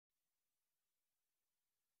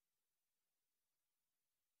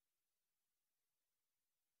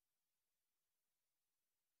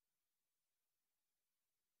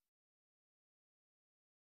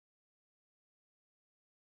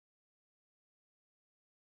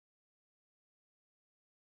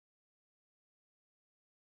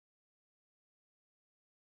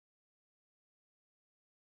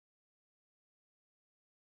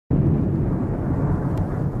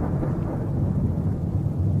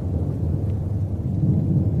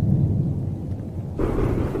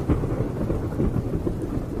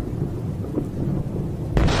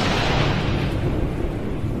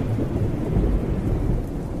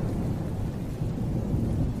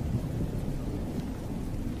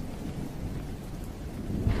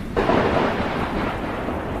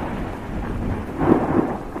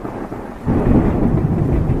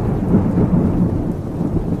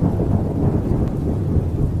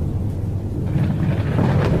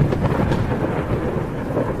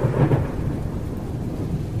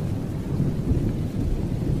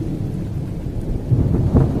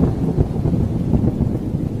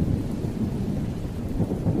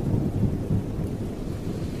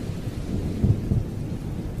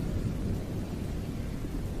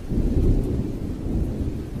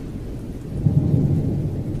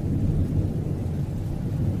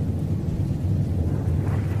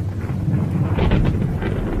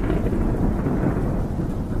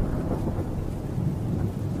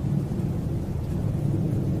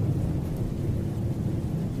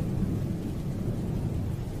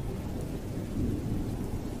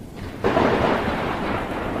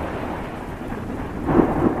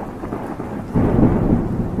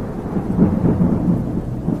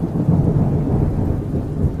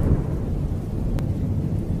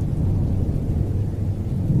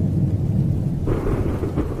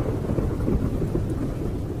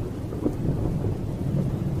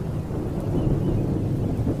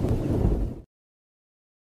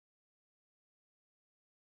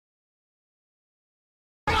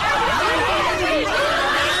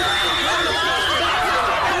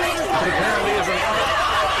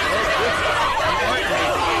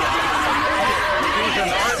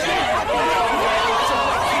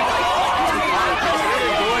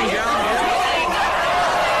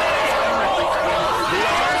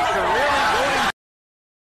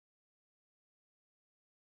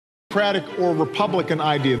Democratic or Republican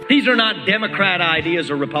idea. These are not Democrat ideas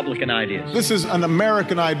or Republican ideas. This is an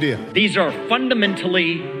American idea. These are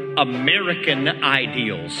fundamentally American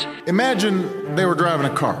ideals. Imagine they were driving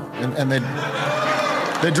a car and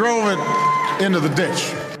they drove it into the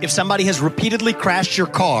ditch. If somebody has repeatedly crashed your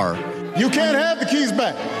car, you can't have the keys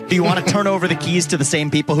back. Do you want to turn over the keys to the same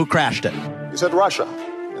people who crashed it? You said Russia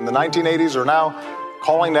in the 1980s are now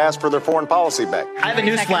calling to ask for their foreign policy back. I have a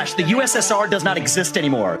newsflash. The USSR does not exist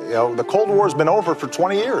anymore. You know, the Cold War's been over for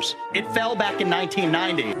 20 years. It fell back in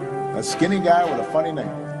 1990. A skinny guy with a funny name.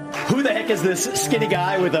 Who the heck is this skinny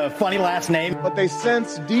guy with a funny last name? But they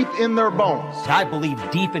sense deep in their bones. I believe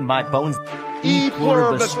deep in my bones. E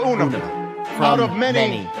pluribus unum. Out of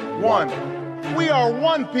many, one. We are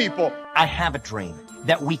one people. I have a dream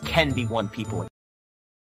that we can be one people.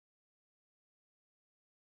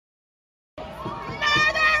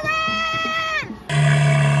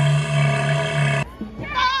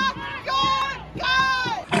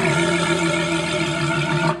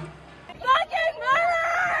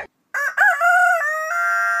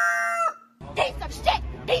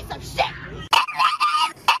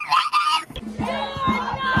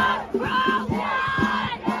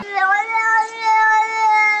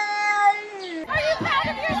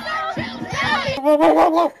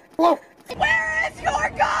 Where is your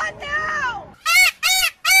gun now?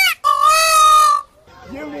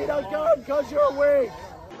 You need a gun because you're weak.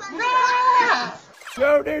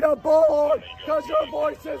 You need a bullet because your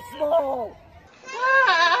voice is small.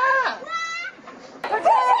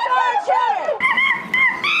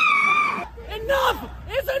 Enough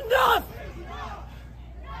is enough!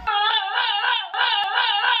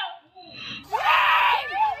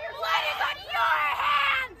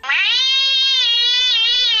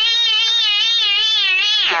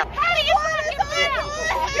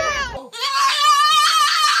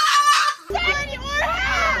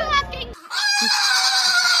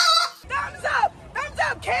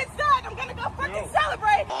 Kids died! I'm gonna go fucking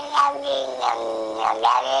celebrate! My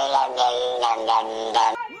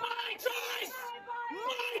choice!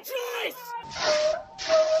 My choice!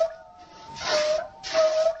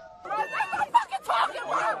 That's not fucking talking,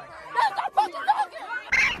 bro! That's not fucking talking!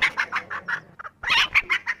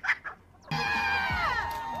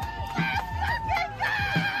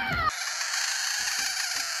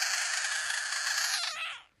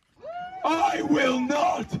 I will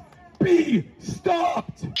not be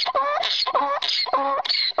stopped!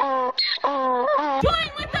 Join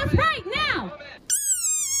with us right now!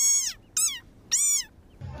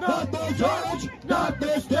 Not the church, not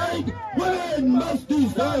the state, women must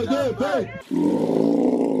decide their fate!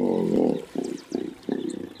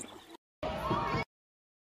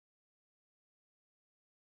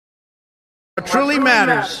 What truly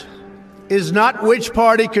matters is not which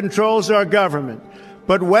party controls our government,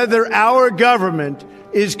 but whether our government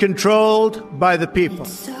is controlled by the people.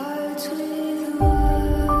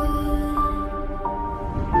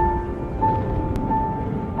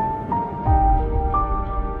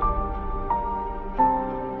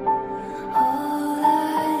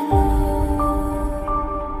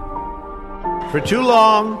 For too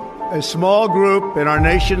long, a small group in our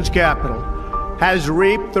nation's capital has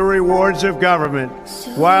reaped the rewards of government,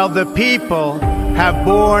 while the people have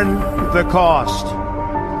borne the cost.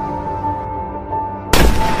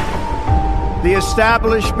 The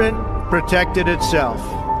establishment protected itself,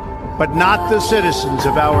 but not the citizens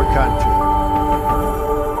of our country.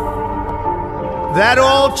 That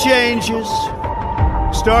all changes,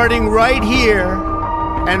 starting right here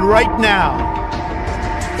and right now.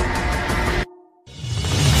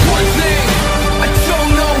 One thing, I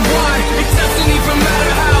don't know why, it doesn't even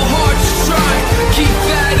matter how hard you try. Keep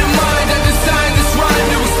that in mind, I designed this rhyme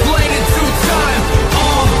to explain in due time.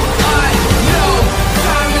 All I know,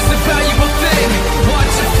 time is a valuable thing.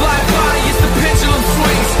 Watch it fly by as the pendulum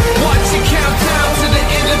swings. Watch it count down to the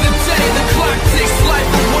end of the day. The clock takes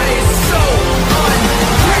life away, it's so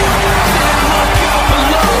unreal. Then look out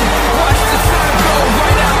below, watch the time go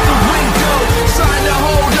right out the window. Try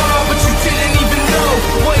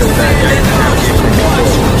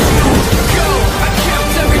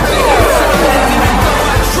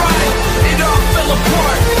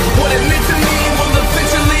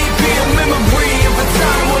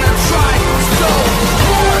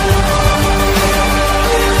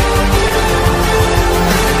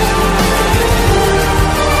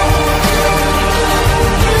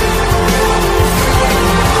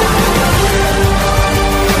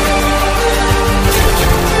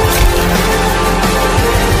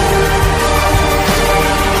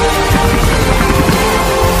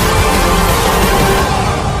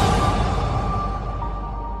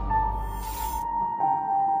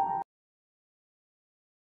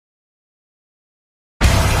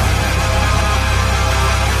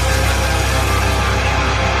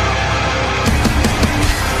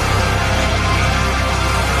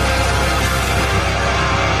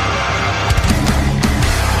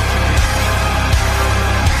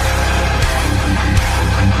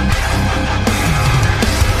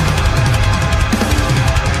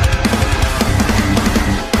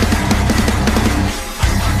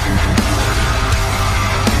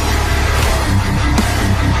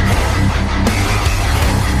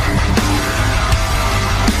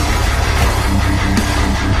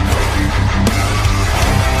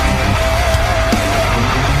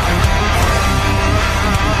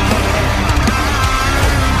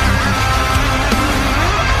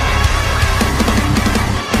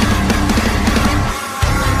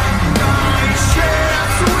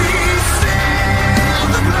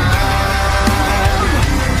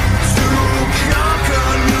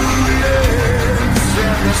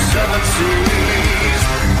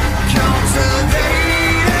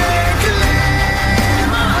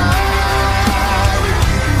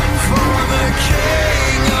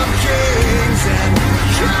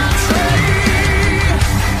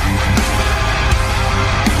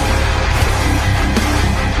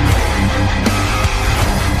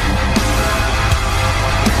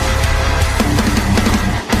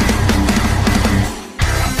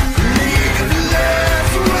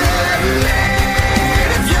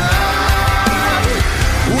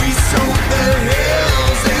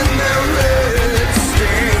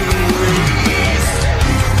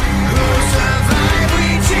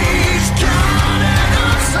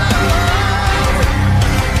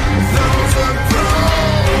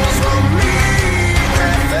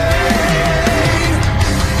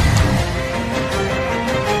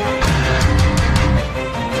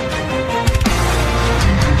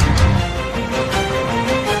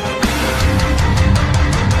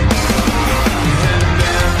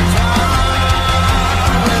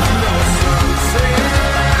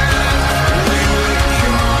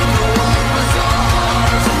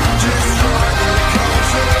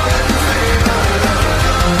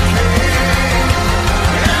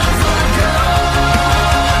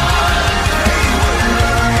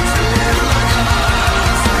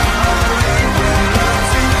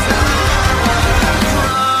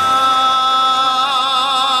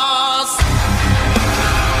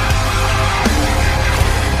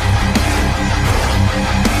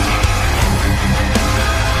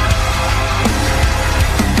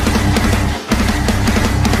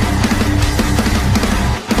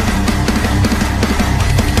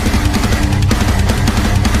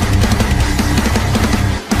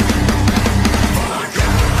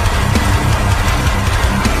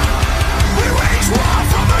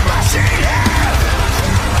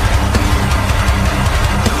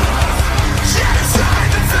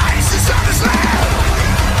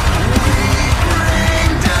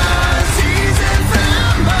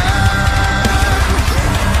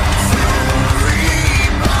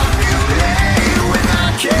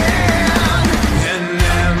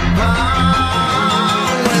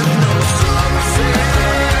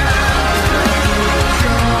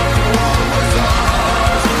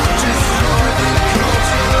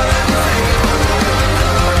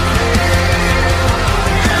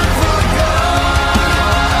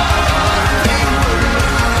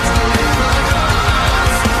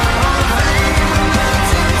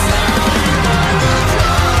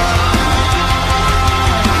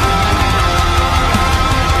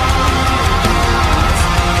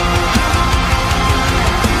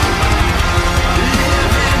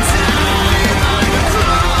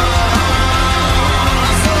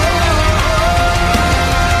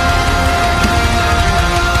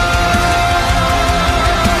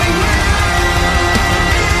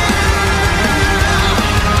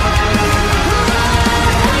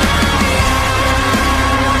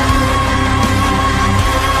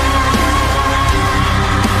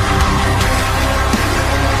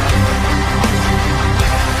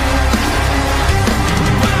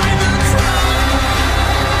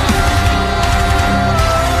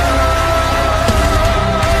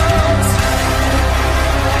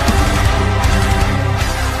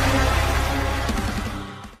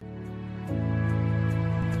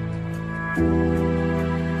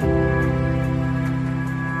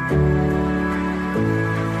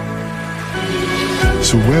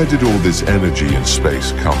So where did all this energy in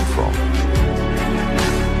space come from?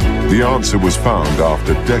 The answer was found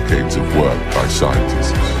after decades of work by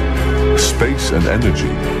scientists. Space and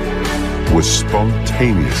energy was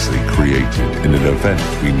spontaneously created in an event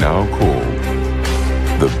we now call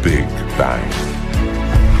the Big Bang.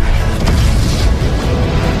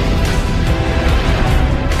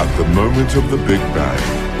 At the moment of the Big Bang,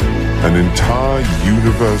 an entire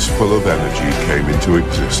universe full of energy came into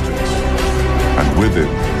existence, and with it,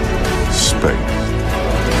 space.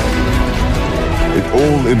 It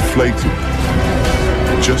all inflated,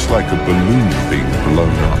 just like a balloon being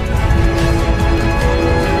blown up.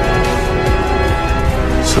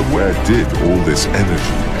 So where did all this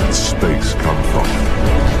energy and space come from?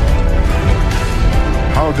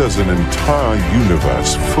 How does an entire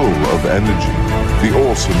universe full of energy, the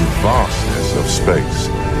awesome vastness of space,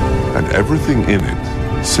 and everything in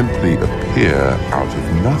it simply appear out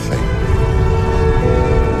of nothing?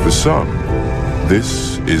 For some,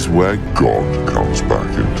 this is where God comes back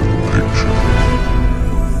into the picture.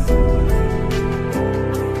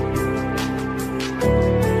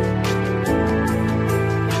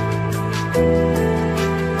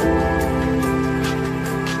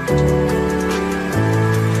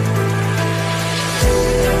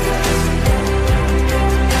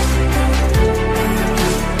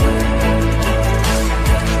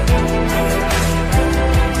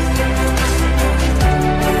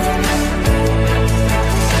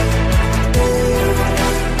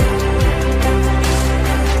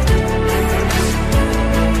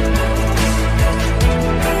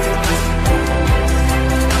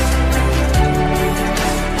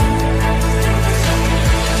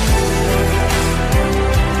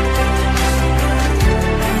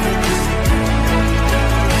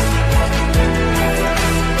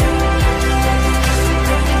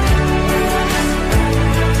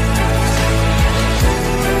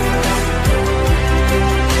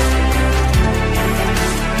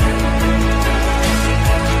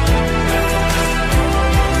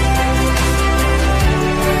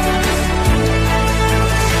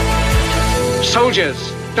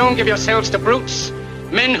 Soldiers, don't give yourselves to brutes.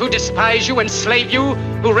 Men who despise you, enslave you,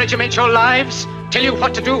 who regiment your lives, tell you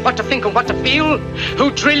what to do, what to think, and what to feel,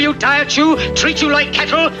 who drill you, diet you, treat you like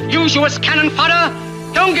cattle, use you as cannon fodder.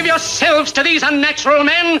 Don't give yourselves to these unnatural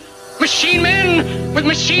men with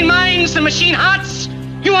machine minds and machine hearts.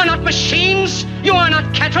 You are not machines. You are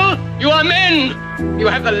not cattle. You are men. You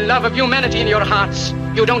have the love of humanity in your hearts.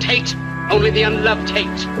 You don't hate. Only the unloved hate,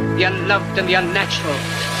 the unloved and the unnatural.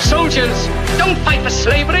 Soldiers, don't fight for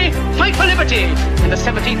slavery, fight for liberty. In the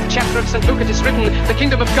 17th chapter of St. Luke it is written, the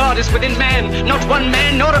kingdom of God is within man, not one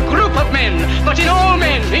man nor a group of men, but in all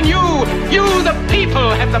men, in you. You, the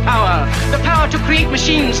people, have the power to create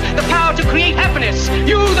machines, the power to create happiness.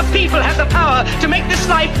 You, the people, have the power to make this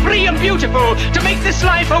life free and beautiful, to make this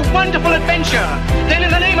life a wonderful adventure. Then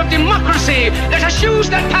in the name of democracy, let us use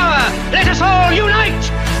that power. Let us all unite.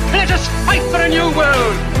 Let us fight for a new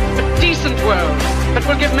world, a decent world, that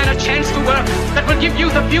will give men a chance to work, that will give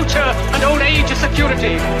youth a future and old age a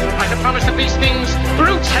security. By the promise of these things,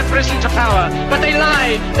 brutes have risen to power, but they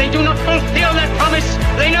lie. They do not fulfill that promise.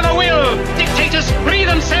 They never will. Dictators free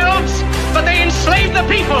themselves, but they enslave the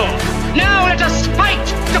people. Now let us fight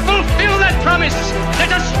to fulfill that promise.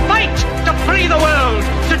 Let us fight to free the world,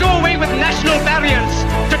 to do away with national barriers,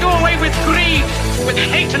 to do away with greed, with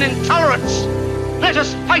hate and intolerance. Let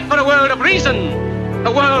us fight for a world of reason,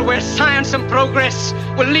 a world where science and progress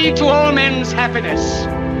will lead to all men's happiness.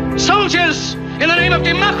 Soldiers, in the name of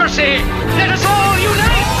democracy, let us all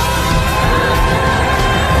unite!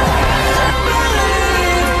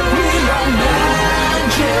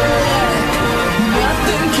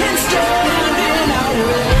 Nothing can stand in our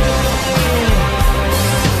way.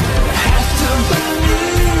 Have to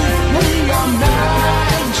believe we are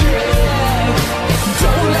magic.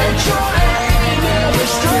 Don't let your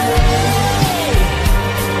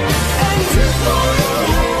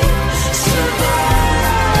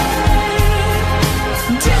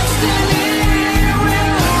Destiny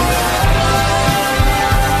will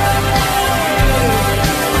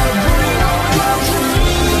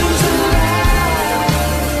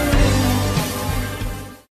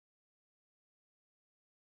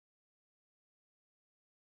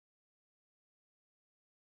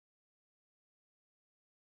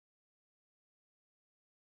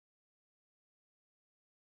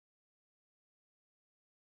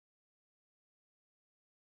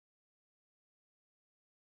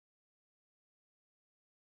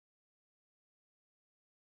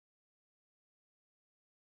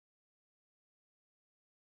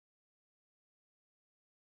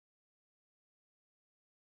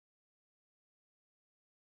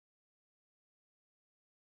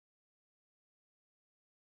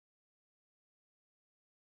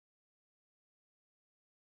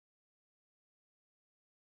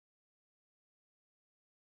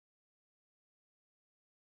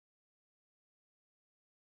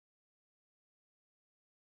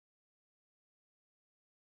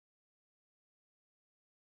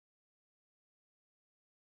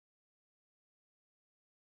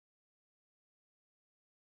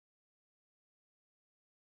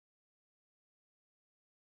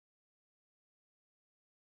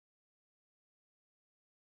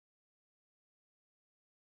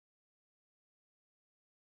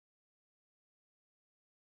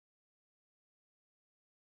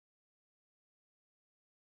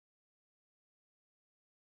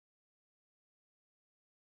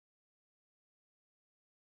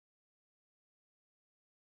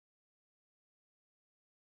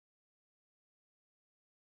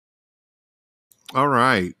All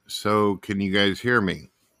right. So can you guys hear me?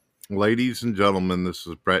 Ladies and gentlemen, this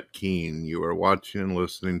is Brett Keane. You are watching and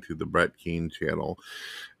listening to the Brett Keane channel.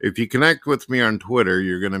 If you connect with me on Twitter,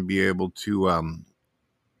 you're going to be able to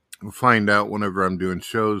find out whenever I'm doing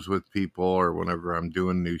shows with people or whenever I'm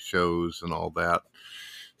doing new shows and all that.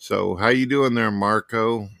 So how you doing there,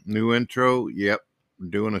 Marco? New intro? Yep. We're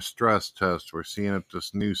doing a stress test. We're seeing if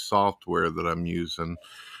this new software that I'm using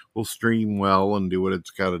will stream well and do what it's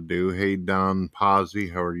got to do. Hey, Don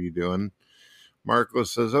Pozzi, how are you doing? Marco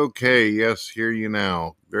says, okay, yes, hear you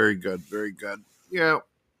now. Very good, very good. Yeah,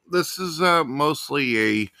 this is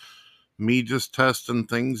mostly me just testing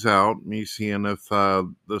things out, me seeing if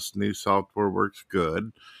this new software works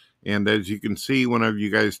good. And as you can see, whenever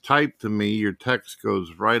you guys type to me, your text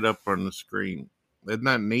goes right up on the screen. Isn't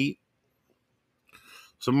that neat?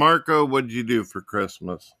 So, Marco, what did you do for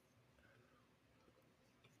Christmas?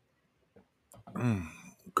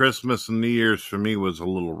 Christmas and New Year's for me was a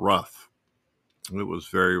little rough. It was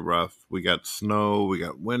very rough. We got snow, we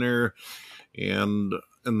got winter, and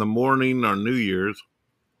in the morning on New Year's,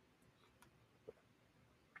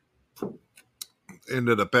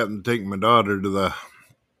 ended up having to take my daughter to the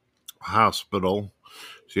hospital.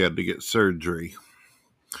 She had to get surgery.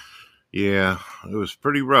 Yeah, it was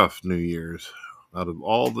pretty rough New Year's. Out of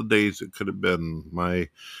all the days it could have been, my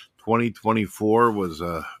 2024 was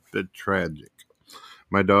a bit tragic.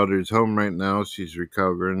 My daughter's home right now. She's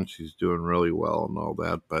recovering. She's doing really well and all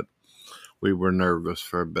that, but we were nervous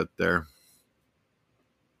for a bit there.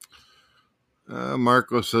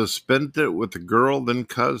 Marco says, spent it with a girl, then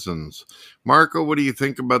cousins. Marco, what do you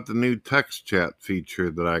think about the new text chat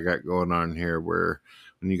feature that I got going on here where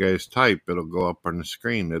when you guys type, it'll go up on the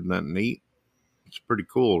screen? Isn't that neat? It's pretty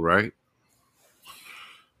cool, right?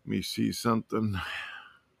 Let me see something.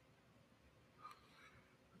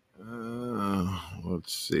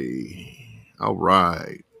 Let's see. All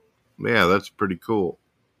right. Yeah, that's pretty cool.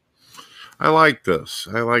 I like this.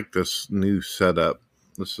 I like this new setup.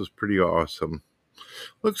 This is pretty awesome.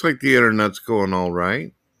 Looks like the internet's going all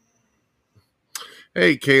right.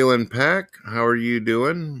 Hey, Kaylin Pack, how are you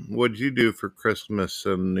doing? What'd you do for Christmas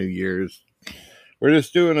and New Year's? We're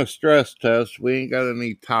just doing a stress test. We ain't got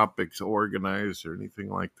any topics organized or anything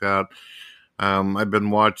like that. I've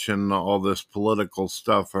been watching all this political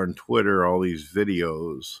stuff on Twitter, all these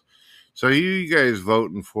videos. So who you guys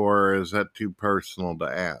voting for? Is that too personal to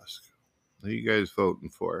ask? Who you guys voting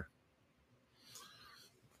for?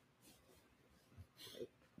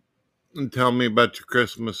 And tell me about your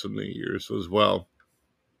Christmas and New Year's as well.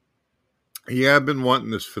 Yeah, I've been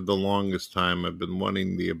wanting this for the longest time. I've been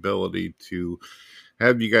wanting the ability to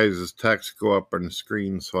have you guys' text go up on the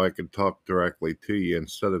screen so I could talk directly to you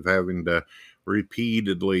instead of having to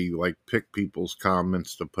repeatedly pick people's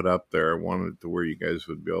comments to put up there. I wanted it to where you guys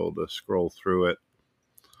would be able to scroll through it.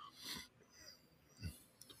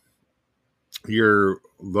 You're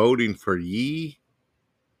voting for Yee?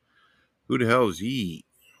 Who the hell is Yee?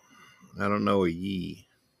 I don't know a Yee.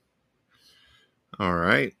 All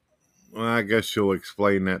right. Well, I guess you'll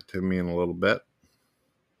explain that to me in a little bit.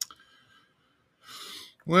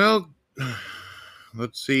 Well,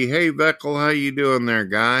 let's see. Hey, Veckel, how you doing there,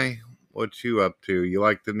 guy? What you up to? You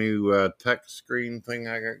like the new text screen thing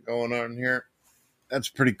I got going on here? That's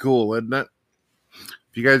pretty cool, isn't it?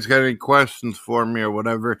 If you guys got any questions for me or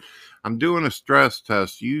whatever, I'm doing a stress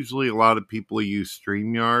test. Usually a lot of people use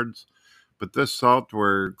StreamYards, but this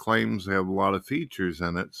software claims they have a lot of features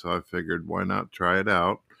in it, so I figured why not try it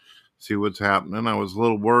out, see what's happening. I was a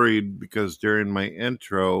little worried because during my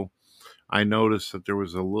intro, I noticed that there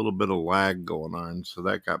was a little bit of lag going on, so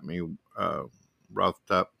that got me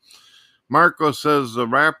roughed up. Marco says, the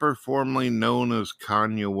rapper formerly known as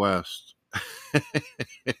Kanye West.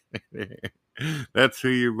 That's who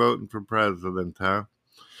you're voting for president, huh?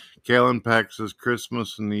 Kalen Pack says,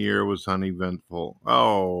 Christmas and the year was uneventful.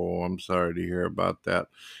 Oh, I'm sorry to hear about that.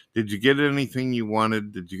 Did you get anything you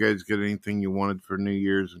wanted? Did you guys get anything you wanted for New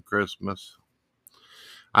Year's and Christmas?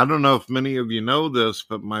 I don't know if many of you know this,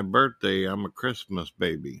 but my birthday, I'm a Christmas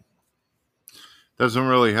baby. Doesn't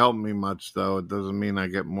really help me much, though. It doesn't mean I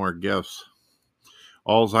get more gifts.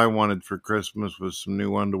 All I wanted for Christmas was some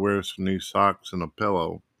new underwear, some new socks, and a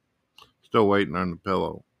pillow. Still waiting on the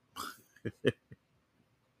pillow.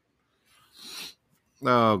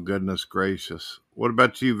 Oh, goodness gracious. What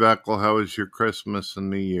about you, Veckel? How was your Christmas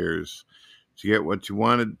and New Year's? Did you get what you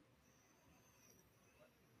wanted?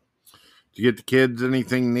 Did you get the kids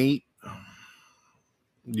anything neat?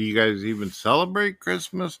 Do you guys even celebrate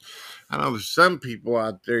Christmas? I know there's some people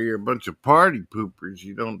out there, you're a bunch of party poopers.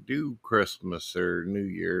 You don't do Christmas or New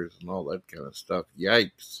Year's and all that kind of stuff.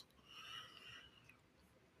 Yikes.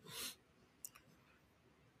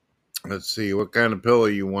 Let's see, what kind of pillow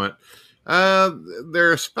you want?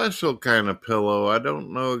 They're a special kind of pillow. I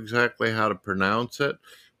don't know exactly how to pronounce it,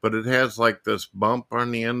 but it has like this bump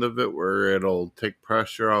on the end of it where it'll take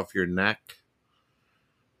pressure off your neck.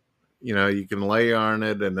 You know, you can lay on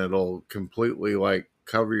it and it'll completely like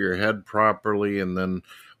cover your head properly and then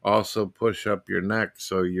also push up your neck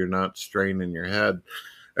so you're not straining your head.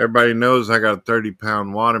 Everybody knows I got a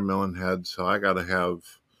 30-pound watermelon head, so I gotta have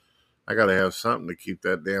something to keep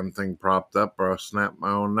that damn thing propped up or I'll snap my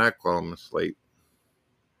own neck while I'm asleep.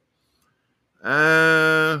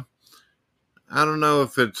 I don't know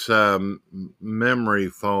if it's memory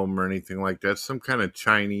foam or anything like that. Some kind of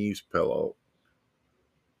Chinese pillow.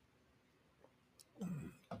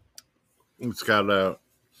 It's got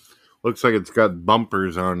looks like it's got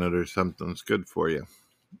bumpers on it or something. It's good for you.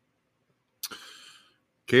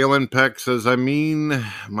 Kaylin Peck says, I mean,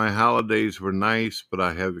 my holidays were nice, but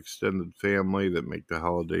I have extended family that make the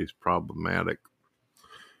holidays problematic.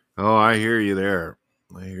 Oh, I hear you there.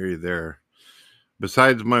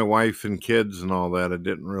 Besides my wife and kids and all that, I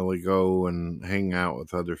didn't really go and hang out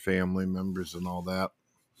with other family members and all that.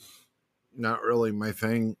 Not really my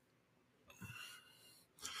thing.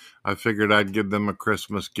 I figured I'd give them a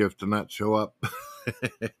Christmas gift and not show up.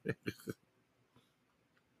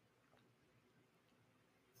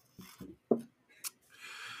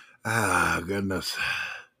 Ah, goodness.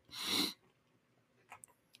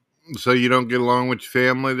 So you don't get along with your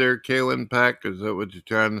family there, Kaylin Pack? Is that what you're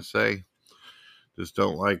trying to say? Just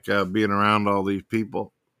don't like being around all these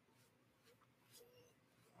people?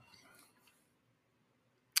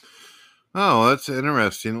 Oh, that's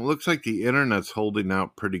interesting. It looks like the internet's holding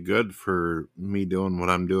out pretty good for me doing what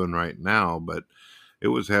I'm doing right now, but it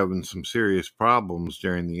was having some serious problems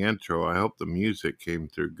during the intro. I hope the music came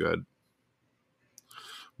through good.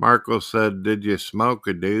 Marco said, did you smoke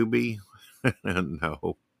a doobie?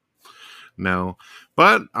 No.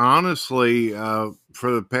 But honestly,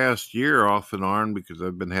 for the past year off and on, because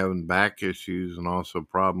I've been having back issues and also a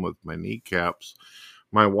problem with my kneecaps,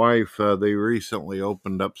 my wife, they recently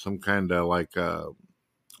opened up some kind of like a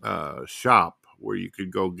shop where you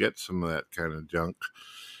could go get some of that kind of junk.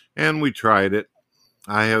 And we tried it.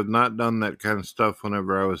 I have not done that kind of stuff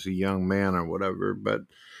whenever I was a young man or whatever, but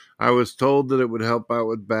I was told that it would help out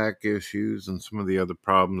with back issues and some of the other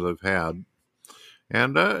problems I've had.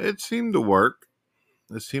 And it seemed to work.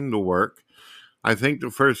 I think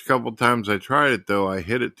the first couple times I tried it, though, I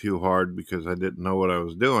hit it too hard because I didn't know what I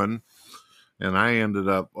was doing. And I ended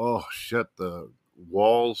up, oh, shit, the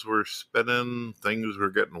walls were spinning. Things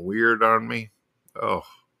were getting weird on me. Oh.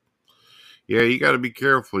 Yeah, you got to be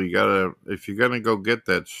careful. If you're going to go get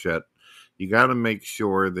that shit, you got to make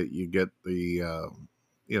sure that you get the,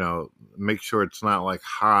 make sure it's not like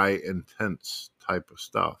high intense type of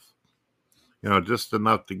stuff. Just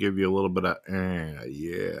enough to give you a little bit of,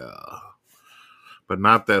 yeah. But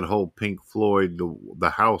not that whole Pink Floyd,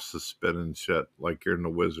 the house is spinning shit like you're in the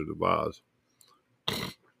Wizard of Oz.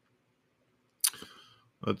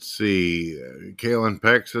 Let's see. Kaylin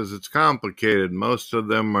Peck says, it's complicated. Most of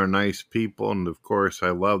them are nice people, and of course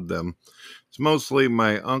I love them. It's mostly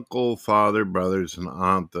my uncle, father, brothers, and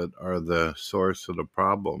aunt that are the source of the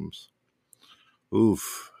problems.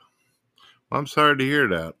 Oof. Well, I'm sorry to hear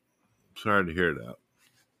that.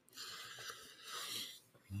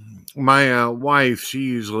 My wife, she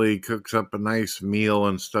usually cooks up a nice meal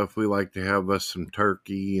and stuff. We like to have us some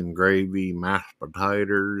turkey and gravy, mashed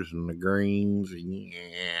potatoes, and the greens.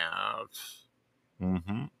 Yeah.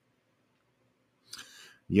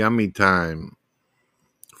 Yummy time.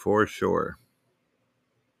 For sure.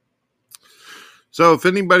 So if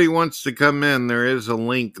anybody wants to come in, there is a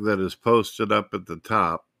link that is posted up at the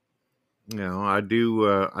top. I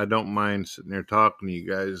don't mind sitting there talking to you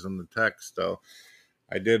guys in the text, though.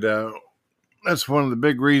 That's one of the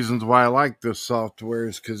big reasons why I like this software,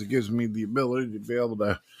 is because it gives me the ability to be able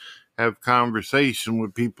to have conversation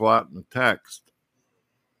with people out in the text.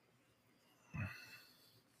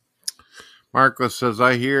 Marcos says,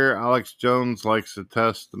 I hear Alex Jones likes to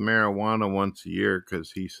test the marijuana once a year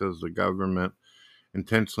because he says the government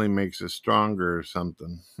intentionally makes it stronger or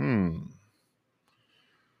something.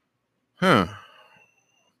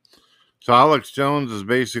 So Alex Jones is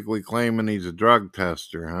basically claiming he's a drug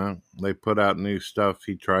tester, huh? They put out new stuff.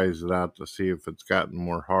 He tries it out to see if it's gotten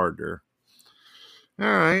more harder. All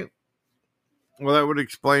right. Well, that would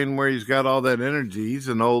explain where he's got all that energy. He's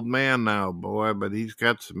an old man now, boy, but he's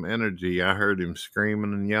got some energy. I heard him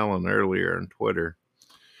screaming and yelling earlier on Twitter.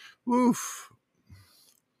 Woof.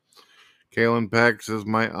 Kaylin Pack says,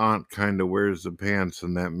 my aunt kind of wears the pants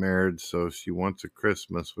in that marriage, so if she wants a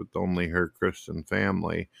Christmas with only her Christian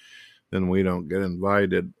family, then we don't get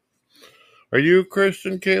invited. Are you a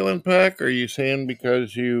Christian, Kalen Peck? Are you saying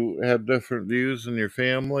because you have different views in your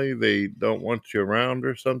family, they don't want you around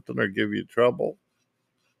or something, or give you trouble?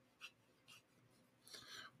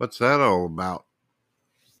 What's that all about?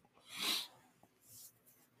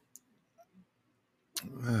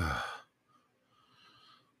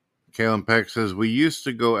 Kalen Peck says, we used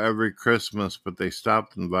to go every Christmas, but they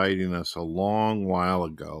stopped inviting us a long while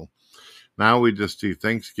ago. Now we just do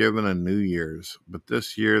Thanksgiving and New Year's, but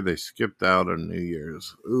this year they skipped out on New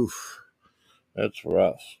Year's. Oof, that's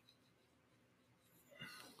rough.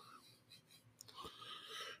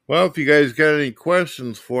 Well, if you guys got any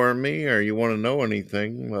questions for me or you want to know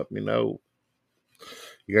anything, let me know.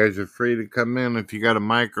 You guys are free to come in if you got a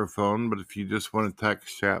microphone, but if you just want to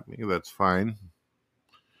text chat me, that's fine.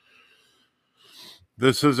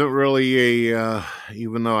 This isn't really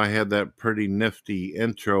even though I had that pretty nifty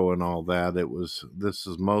intro and all that, this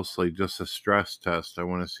is mostly just a stress test. I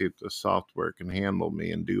want to see if the software can handle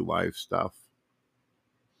me and do live stuff.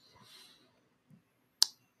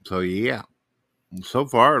 So yeah, so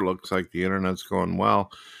far it looks like the internet's going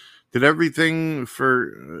well. Did everything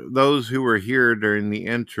for those who were here during the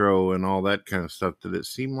intro and all that kind of stuff, did it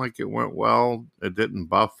seem like it went well? It didn't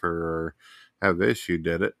buffer or have issue,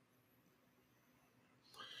 did it?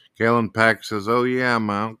 Galen Pack says, oh yeah,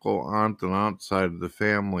 my uncle, aunt, and aunt side of the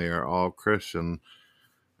family are all Christian,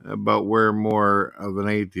 but we're more of an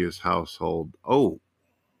atheist household. Oh,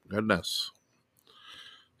 goodness.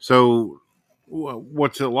 So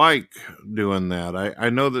what's it like doing that?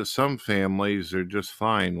 I know that some families are just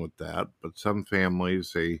fine with that, but some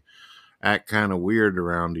families, they act kind of weird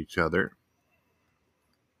around each other.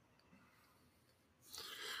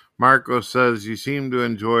 Marco says, you seem to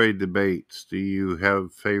enjoy debates. Do you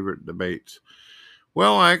have favorite debates?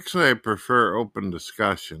 Well, actually, I prefer open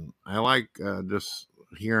discussion. I like just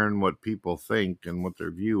hearing what people think and what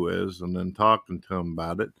their view is and then talking to them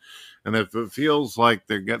about it. And if it feels like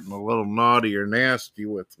they're getting a little naughty or nasty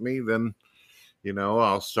with me, then,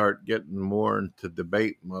 I'll start getting more into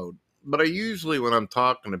debate mode. But I usually, when I'm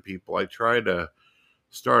talking to people, I try to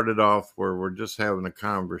start it off where we're just having a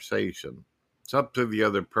conversation. It's up to the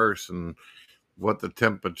other person what the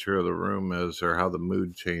temperature of the room is or how the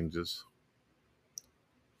mood changes.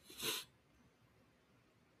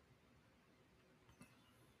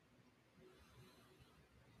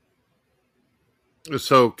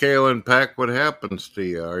 So, Kalen Pack, what happens to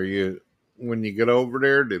you? When you get over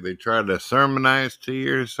there, do they try to sermonize to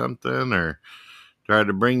you or something, or try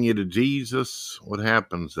to bring you to Jesus? What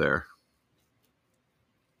happens there?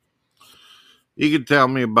 You can tell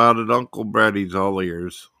me about it. Uncle Brady's all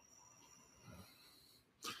ears.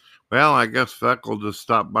 Well, I guess Feckle just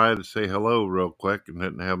stopped by to say hello real quick and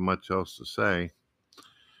didn't have much else to say.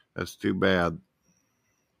 That's too bad.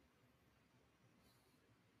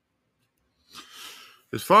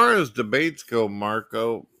 As far as debates go,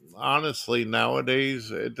 Marco, honestly,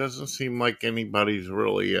 nowadays, it doesn't seem like anybody's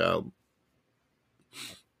really, at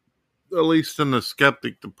least in the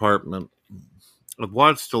skeptic department. I've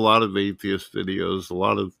watched a lot of atheist videos, a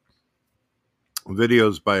lot of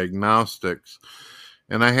videos by agnostics,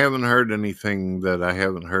 and I haven't heard anything that I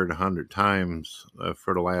haven't heard 100 times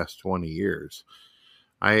for the last 20 years.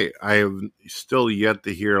 I have still yet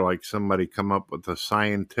to hear like somebody come up with a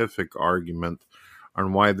scientific argument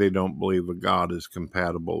on why they don't believe a God is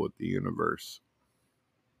compatible with the universe.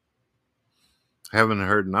 Haven't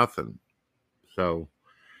heard nothing. So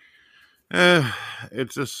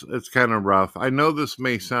it's kind of rough. I know this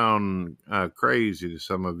may sound crazy to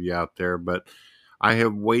some of you out there, but I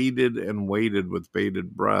have waited and waited with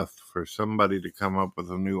bated breath for somebody to come up with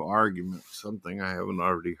a new argument, something I haven't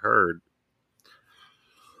already heard.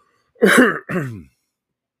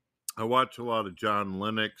 I watch a lot of John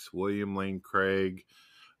Lennox, William Lane Craig.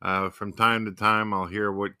 From time to time, I'll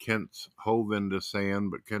hear what Kent Hovind is saying,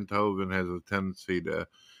 but Kent Hovind has a tendency to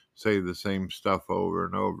say the same stuff over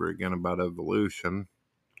and over again about evolution.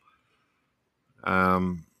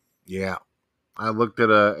 Yeah. I looked at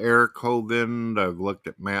Eric Hovind. I've looked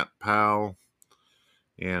at Matt Powell.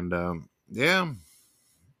 And, yeah,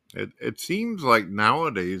 it seems like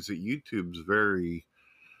nowadays that YouTube's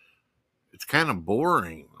it's kind of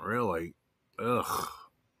boring, really. Ugh.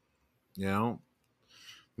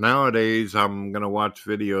 Nowadays, I'm going to watch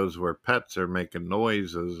videos where pets are making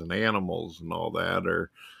noises and animals and all that,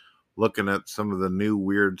 or looking at some of the new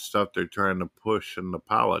weird stuff they're trying to push into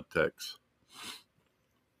politics.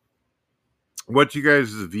 What's you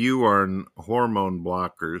guys' view on hormone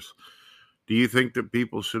blockers? Do you think that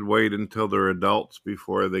people should wait until they're adults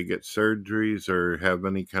before they get surgeries or have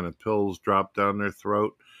any kind of pills dropped down their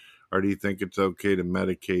throat? Or do you think it's okay to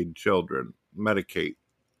medicate children? Medicate.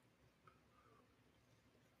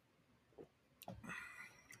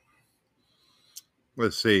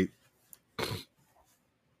 Let's see.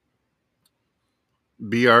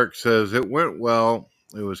 B Arc says it went well.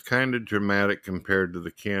 It was kind of dramatic compared to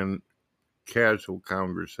the casual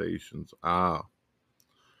conversations. Ah,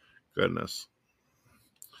 goodness.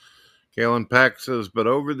 Galen Pack says, but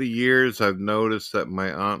over the years, I've noticed that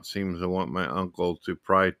my aunt seems to want my uncle to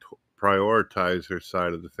prioritize her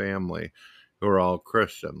side of the family, who are all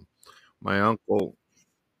Christian. My uncle.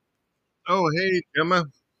 Oh, hey, Gemma.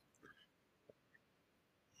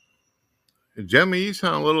 Gemma, you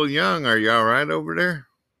sound a little young. Are you all right over there?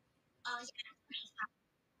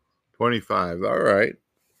 25. All right.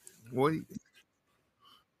 What?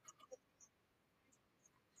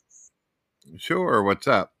 Sure. What's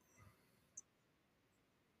up?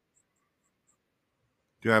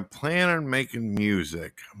 Do I plan on making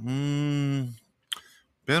music? Been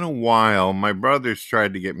a while. My brothers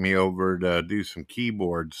tried to get me over to do some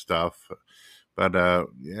keyboard stuff, but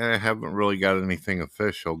yeah, I haven't really got anything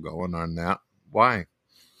official going on that. Why?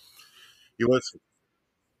 You listen?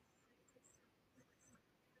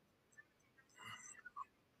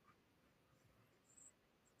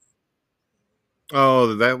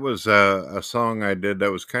 Oh, that was a song I did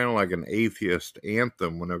that was kind of like an atheist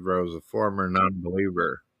anthem whenever I was a former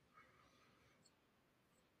non-believer.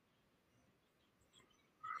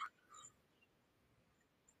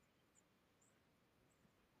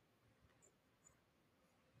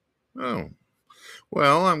 Oh,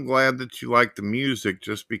 well, I'm glad that you like the music.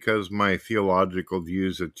 Just because my theological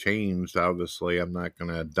views have changed, obviously, I'm not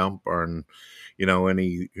going to dump on,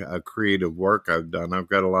 any creative work I've done. I've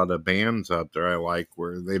got a lot of bands out there I like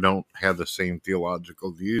where they don't have the same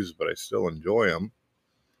theological views, but I still enjoy them.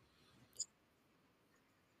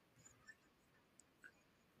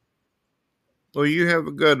 Well, you have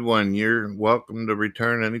a good one. You're welcome to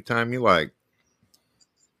return anytime you like.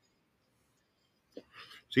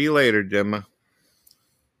 See you later, Gemma.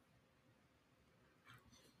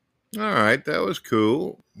 All right, that was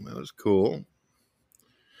cool. That was cool.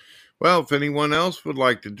 Well, if anyone else would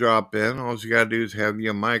like to drop in, all you got to do is have you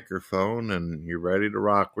a microphone and you're ready to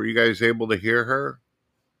rock. Were you guys able to hear her?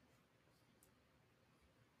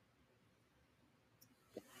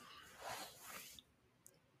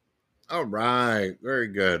 All right. Very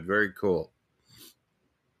good. Very cool.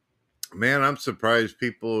 Man, I'm surprised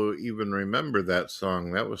people even remember that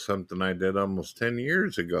song. That was something I did almost 10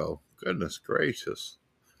 years ago. Goodness gracious.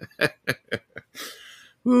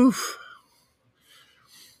 Oof.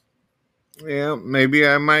 Yeah, maybe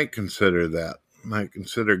I might consider that. Might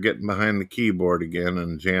consider getting behind the keyboard again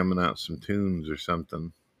and jamming out some tunes or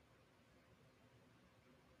something.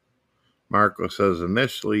 Marco says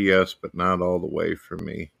initially yes, but not all the way for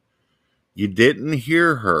me. You didn't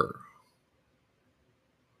hear her.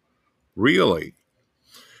 Really?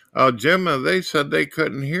 Oh, Gemma, they said they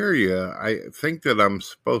couldn't hear you. I think that I'm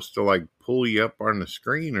supposed to like pull you up on the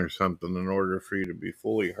screen or something in order for you to be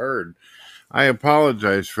fully heard. I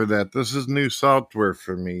apologize for that. This is new software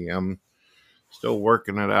for me. I'm still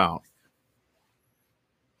working it out.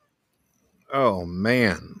 Oh,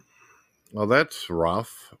 man. Well, that's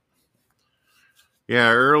rough.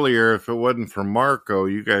 Yeah, earlier, if it wasn't for Marco,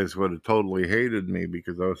 you guys would have totally hated me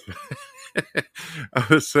because I was I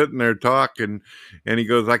was sitting there talking and he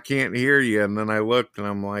goes, I can't hear you. And then I looked and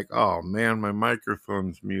I'm like, oh man, my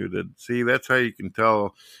microphone's muted. See, that's how you can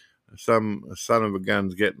tell some son of a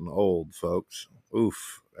gun's getting old, folks.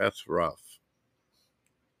 Oof, that's rough.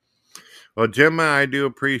 Well, Gemma, I do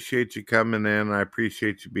appreciate you coming in. I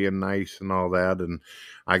appreciate you being nice and all that. And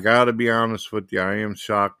I got to be honest with you, I am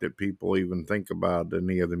shocked that people even think about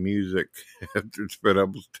any of the music after it's been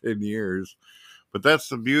almost 10 years. But that's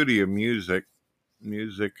the beauty of music.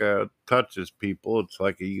 Music touches people. It's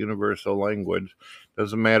like a universal language.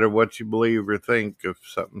 Doesn't matter what you believe or think. If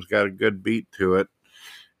something's got a good beat to it,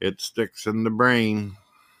 it sticks in the brain.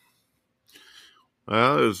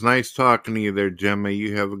 Well, it was nice talking to you there, Gemma.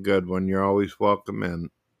 You have a good one. You're always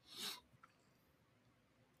welcome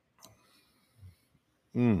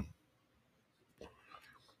in.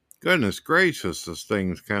 Goodness gracious, this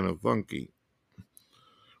thing's kind of funky.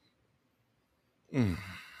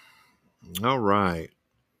 All right.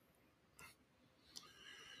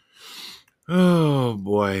 Oh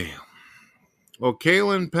boy. Well,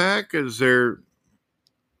 Kaylin Pack,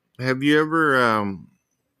 have you ever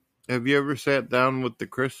sat down with the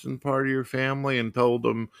Christian part of your family and told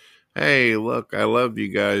them, hey, look, I love you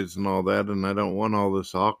guys and all that, and I don't want all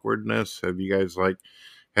this awkwardness? Have you guys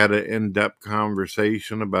had an in-depth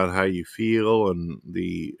conversation about how you feel and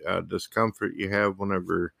the discomfort you have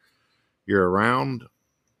whenever you're around?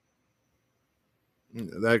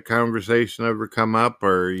 That conversation ever come up,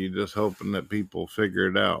 or are you just hoping that people figure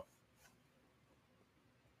it out?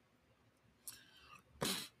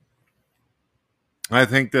 I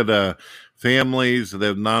think that families that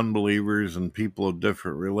have non-believers and people of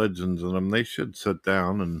different religions in them, they should sit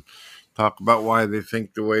down and talk about why they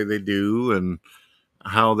think the way they do and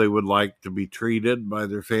how they would like to be treated by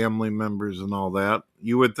their family members and all that.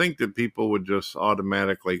 You would think that people would just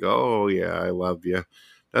automatically go, oh yeah, I love you.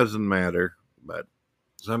 Doesn't matter. But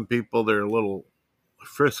some people, they're a little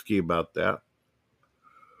frisky about that.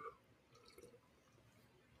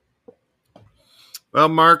 Well,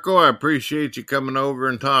 Marco, I appreciate you coming over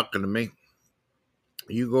and talking to me.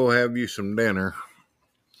 You go have you some dinner.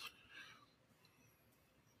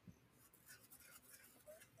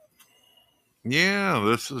 Yeah,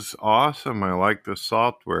 this is awesome. I like the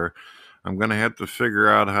software. I'm going to have to figure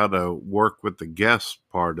out how to work with the guest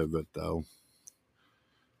part of it, though.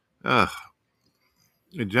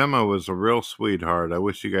 Gemma was a real sweetheart. I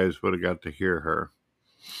wish you guys would have got to hear her.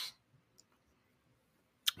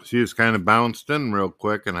 She just kind of bounced in real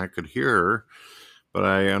quick, and I could hear her, but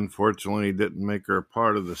I unfortunately didn't make her a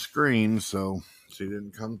part of the screen, so she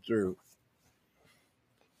didn't come through.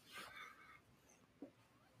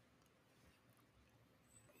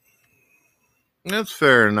 That's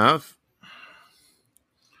fair enough.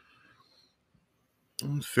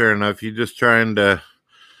 It's fair enough. You're just trying to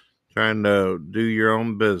do your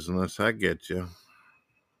own business. I get you.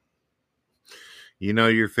 You know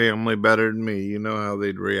your family better than me. You know how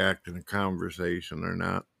they'd react in a conversation or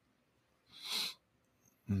not.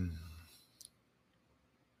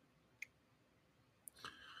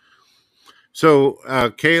 So,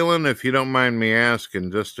 Kaylin, if you don't mind me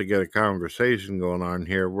asking, just to get a conversation going on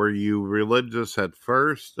here, were you religious at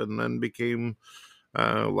first and then became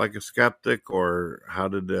like a skeptic, or how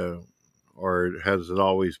did or has it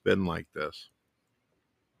always been like this?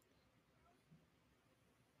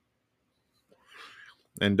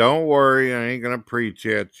 And don't worry, I ain't gonna preach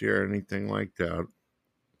at you or anything like that.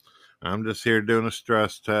 I'm just here doing a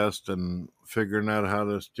stress test and figuring out how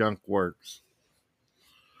this junk works.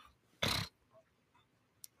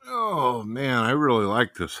 Oh man, I really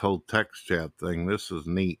like this whole text chat thing. This is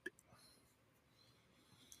neat.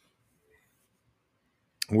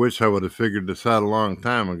 Wish I would have figured this out a long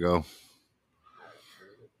time ago.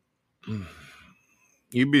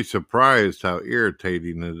 You'd be surprised how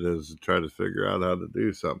irritating it is to try to figure out how to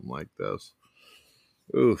do something like this.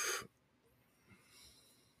 Oof.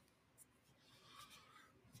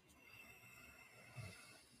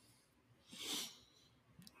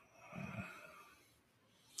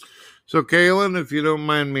 So, Kaylin, if you don't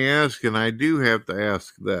mind me asking, I do have to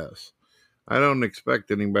ask this. I don't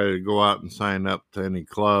expect anybody to go out and sign up to any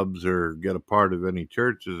clubs or get a part of any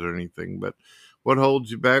churches or anything, but what holds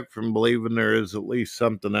you back from believing there is at least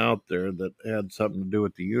something out there that had something to do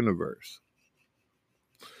with the universe?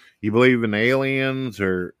 You believe in aliens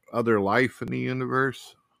or other life in the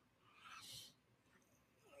universe?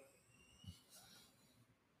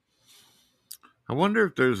 I wonder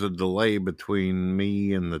if there's a delay between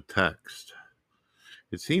me and the text.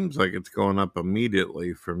 It seems like it's going up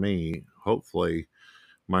immediately for me. Hopefully,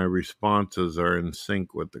 my responses are in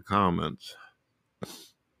sync with the comments.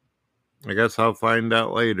 I guess I'll find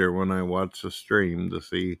out later when I watch the stream to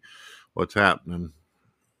see what's happening.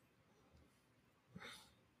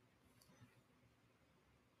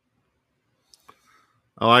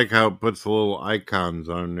 I like how it puts the little icons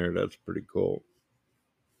on there. That's pretty cool.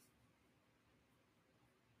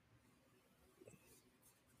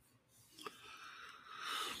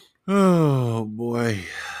 Oh, boy.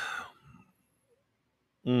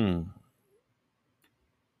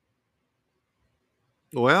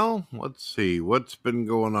 Well, let's see. What's been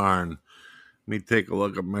going on? Let me take a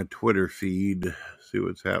look at my Twitter feed, see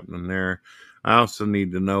what's happening there. I also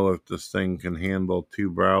need to know if this thing can handle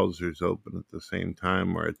two browsers open at the same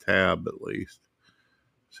time, or a tab at least.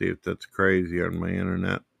 See if that's crazy on my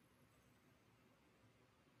internet.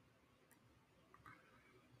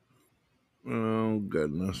 Oh,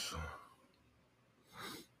 goodness.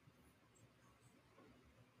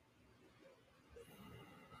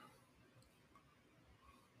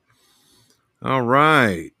 All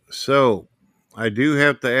right. So I do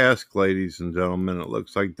have to ask, ladies and gentlemen, it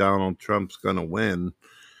looks like Donald Trump's going to win.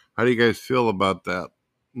 How do you guys feel about that?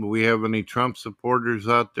 Do we have any Trump supporters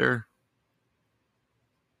out there?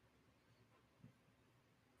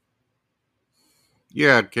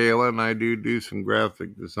 Yeah, Kaylin, I do some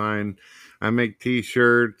graphic design. I make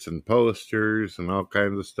t-shirts and posters and all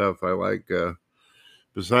kinds of stuff. I like,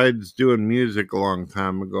 besides doing music a long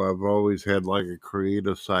time ago, I've always had like a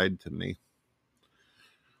creative side to me.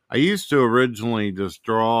 I used to originally just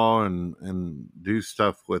draw and do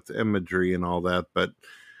stuff with imagery and all that, but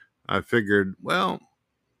I figured, well,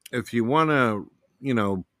 if you want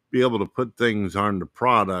to, be able to put things onto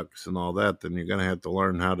products and all that, then you're going to have to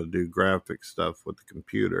learn how to do graphic stuff with the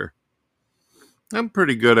computer. I'm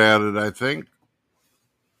pretty good at it, I think.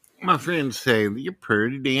 My friends say that you're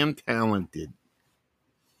pretty damn talented.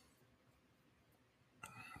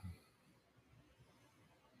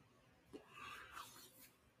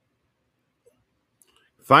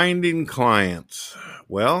 Finding clients.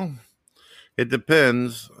 Well, it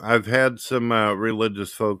depends. I've had some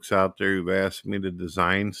religious folks out there who've asked me to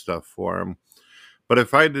design stuff for them. But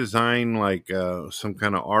if I design like some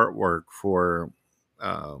kind of artwork for,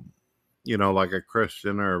 like a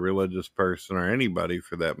Christian or a religious person or anybody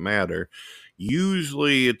for that matter,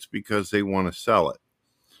 usually it's because they want to sell it.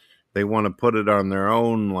 They want to put it on their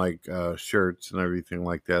own, like shirts and everything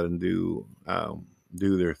like that, and do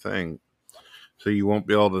their thing. So you won't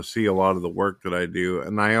be able to see a lot of the work that I do.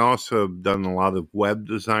 And I also have done a lot of web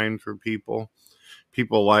design for people.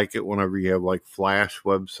 People like it whenever you have like Flash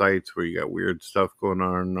websites where you got weird stuff going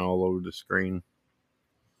on all over the screen.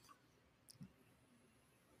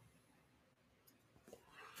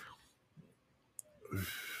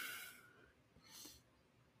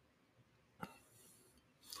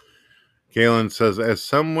 Galen says, as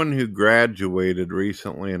someone who graduated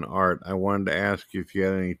recently in art, I wanted to ask you if you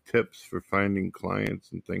had any tips for finding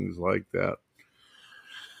clients and things like that.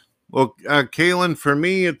 Well, Kaylin, for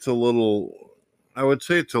me, I would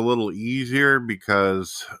say it's a little easier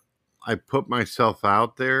because I put myself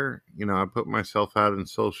out there. I put myself out in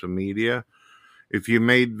social media. If you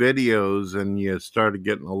made videos and you started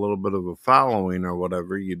getting a little bit of a following or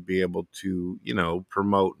whatever, you'd be able to,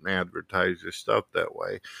 promote and advertise your stuff that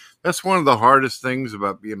way. That's one of the hardest things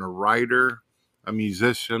about being a writer, a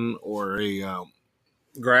musician, or a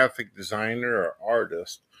graphic designer or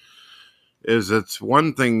artist. Is it's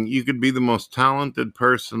one thing, you could be the most talented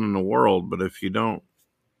person in the world, but if you don't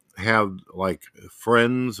have like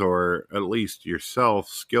friends or at least yourself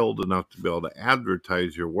skilled enough to be able to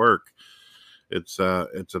advertise your work, it's a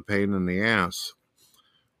pain in the ass.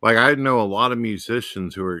 Like, I know a lot of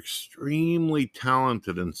musicians who are extremely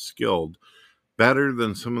talented and skilled, better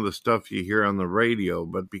than some of the stuff you hear on the radio,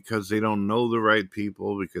 but because they don't know the right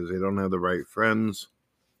people, because they don't have the right friends,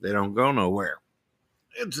 they don't go nowhere.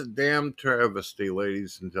 It's a damn travesty,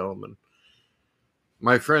 ladies and gentlemen.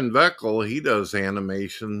 My friend Veckel, he does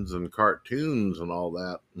animations and cartoons and all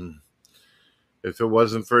that. And if it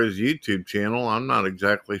wasn't for his YouTube channel, I'm not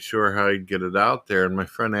exactly sure how he'd get it out there. And my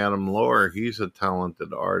friend Adam Lohr, he's a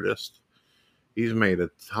talented artist. He's made a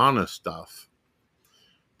ton of stuff.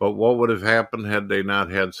 But what would have happened had they not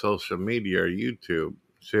had social media or YouTube?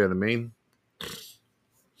 See what I mean?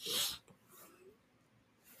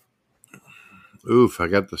 Oof, I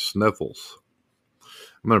got the sniffles.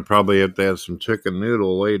 I'm going to probably have to have some chicken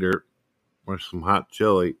noodle later or some hot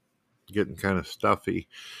chili. Getting kind of stuffy.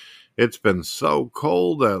 It's been so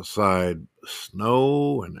cold outside.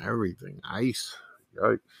 Snow and everything. Ice.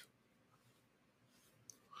 Yikes.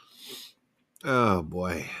 Oh,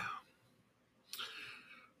 boy.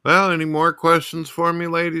 Well, any more questions for me,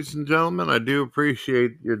 ladies and gentlemen? I do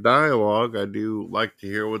appreciate your dialogue. I do like to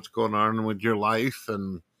hear what's going on with your life.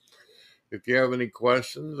 And if you have any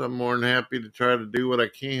questions, I'm more than happy to try to do what I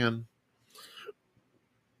can.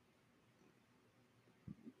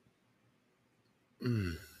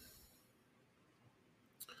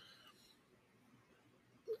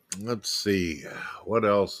 Let's see what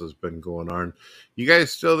else has been going on. You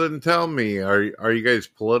guys still didn't tell me. Are you guys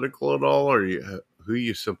political at all, or who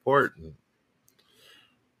you supporting?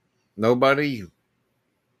 Nobody.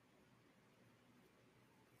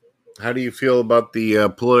 How do you feel about the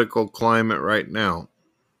political climate right now?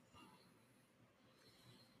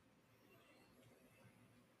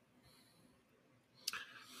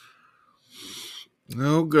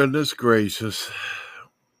 Oh, goodness gracious.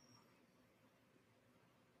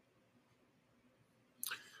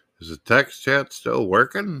 Is the text chat still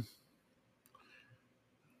working?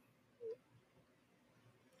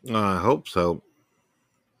 I hope so.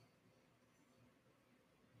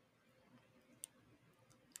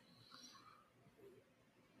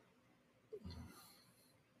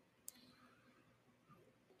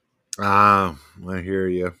 I hear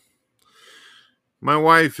you. My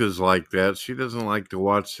wife is like that. She doesn't like to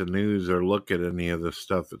watch the news or look at any of this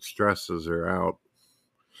stuff. It stresses her out.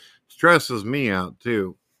 Stresses me out,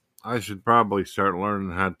 too. I should probably start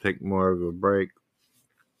learning how to take more of a break.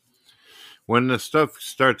 When the stuff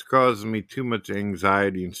starts causing me too much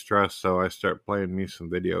anxiety and stress, though, I start playing me some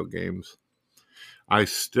video games. I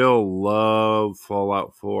still love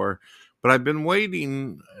Fallout 4, but I've been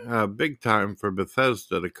waiting big time for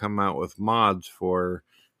Bethesda to come out with mods for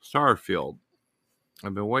Starfield.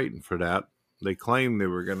 I've been waiting for that. They claim they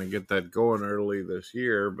were going to get that going early this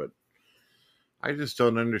year, but I just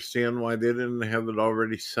don't understand why they didn't have it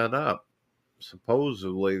already set up.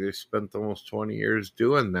 Supposedly, they spent almost 20 years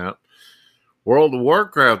doing that. World of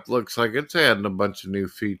Warcraft looks like it's adding a bunch of new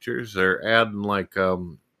features. They're adding like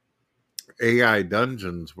AI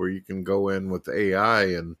dungeons where you can go in with AI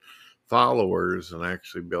and followers and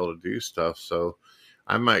actually be able to do stuff. So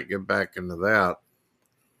I might get back into that.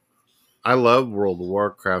 I love World of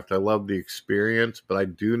Warcraft. I love the experience, but I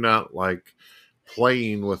do not like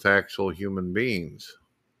playing with actual human beings.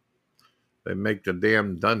 They make the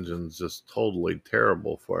damn dungeons just totally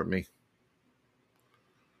terrible for me.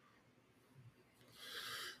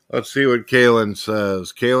 Let's see what Kalen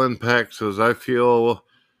says. Kalen Peck says, I feel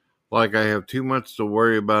like I have too much to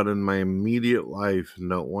worry about in my immediate life and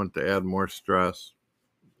don't want to add more stress.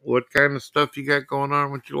 What kind of stuff you got going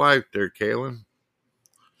on with your life there, Kalen?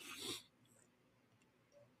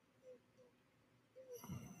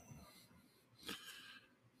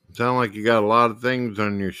 Sound like you got a lot of things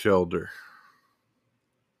on your shoulder.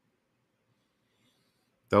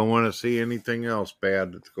 Don't want to see anything else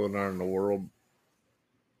bad that's going on in the world.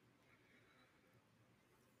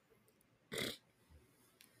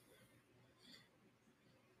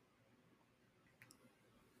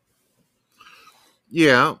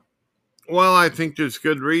 Yeah. Well, I think there's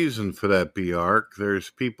good reason for that, B-Arc. There's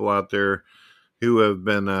people out there who have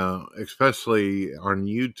been, especially on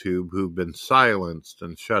YouTube, who've been silenced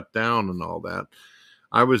and shut down and all that.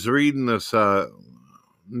 I was reading this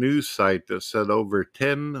news site that said over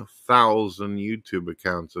 10,000 YouTube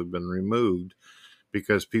accounts have been removed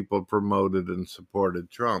because people promoted and supported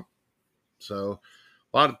Trump. So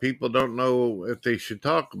a lot of people don't know if they should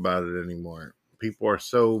talk about it anymore. People are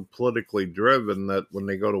so politically driven that when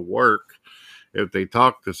they go to work, if they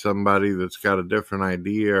talk to somebody that's got a different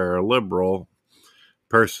idea or a liberal,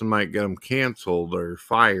 person might get them canceled or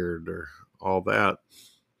fired or all that.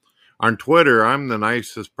 On Twitter, I'm the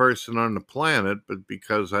nicest person on the planet, but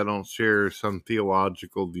because I don't share some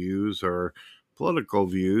theological views or political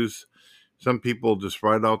views, some people just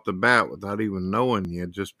right off the bat, without even knowing you,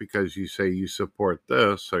 just because you say you support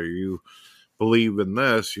this or you believe in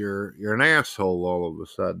this, you're an asshole all of a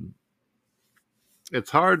sudden.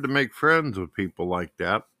 It's hard to make friends with people like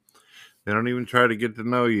that. They don't even try to get to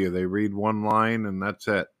know you. They read one line and that's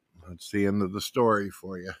it. That's the end of the story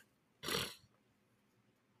for you.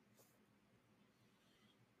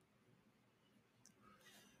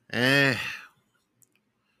 I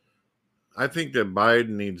think that Biden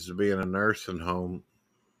needs to be in a nursing home.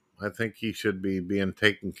 I think he should be being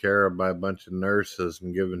taken care of by a bunch of nurses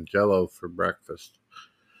and given Jell-O for breakfast.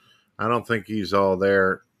 I don't think he's all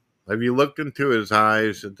there. Have you looked into his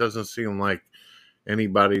eyes? It doesn't seem like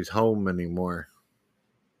anybody's home anymore.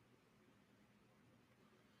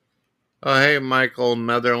 Oh, hey, Michael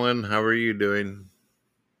Netherland. How are you doing?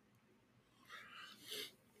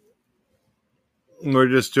 We're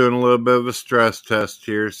just doing a little bit of a stress test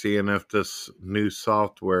here, seeing if this new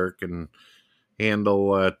software can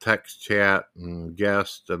handle text chat and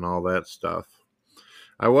guest and all that stuff.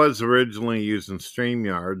 I was originally using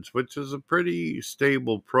StreamYards, which is a pretty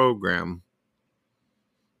stable program.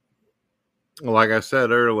 Like I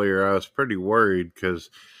said earlier, I was pretty worried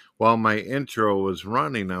because while my intro was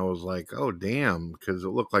running, I was like, oh, damn, because it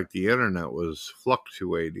looked like the internet was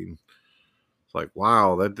fluctuating. It's like,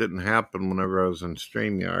 wow, that didn't happen whenever I was in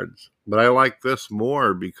StreamYards. But I like this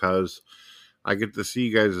more because I get to see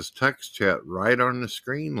you guys' text chat right on the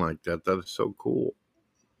screen like that. That is so cool.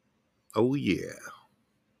 Oh, yeah.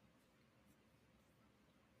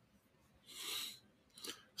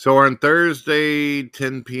 So on Thursday,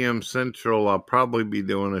 10 p.m. Central, I'll probably be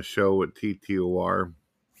doing a show with TTOR.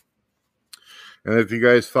 And if you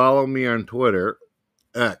guys follow me on Twitter,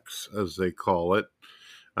 X as they call it,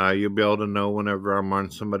 you'll be able to know whenever I'm on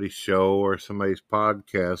somebody's show or somebody's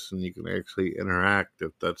podcast, and you can actually interact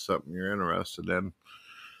if that's something you're interested in.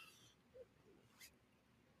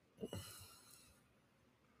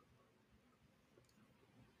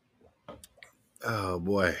 Oh,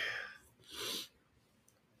 boy.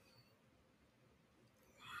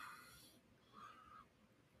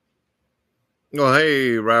 Well,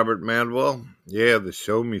 hey, Robert Madwell. Yeah, the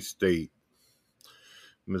Show Me State.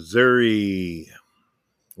 Missouri.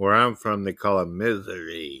 Where I'm from, they call it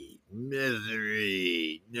misery.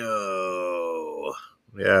 Misery. No.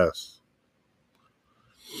 Yes.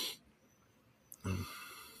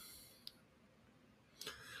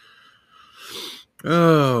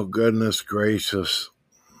 Oh, goodness gracious.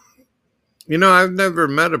 You know, I've never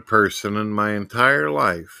met a person in my entire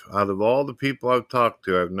life. Out of all the people I've talked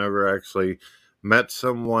to, I've never actually met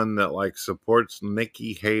someone that like supports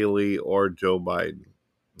Nikki Haley or Joe Biden.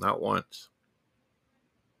 Not once.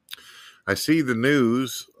 I see the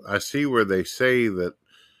news. I see where they say that,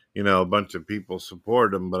 you know, a bunch of people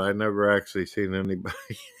support him, but I never actually seen anybody.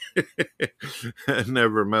 I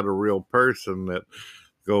never met a real person that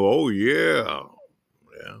go, oh yeah.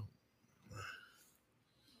 Yeah.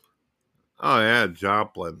 Oh yeah,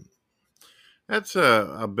 Joplin. That's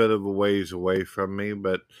a bit of a ways away from me,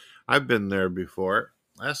 but I've been there before.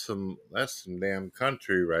 That's some damn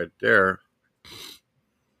country right there.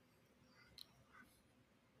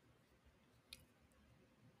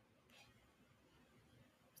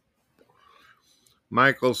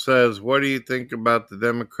 Michael says, what do you think about the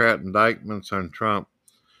Democrat indictments on Trump?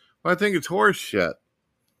 Well, I think it's horse shit.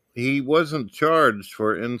 He wasn't charged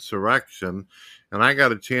for insurrection, and I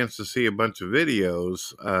got a chance to see a bunch of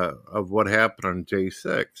videos of what happened on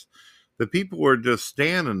J6. The people were just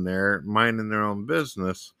standing there minding their own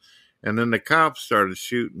business, and then the cops started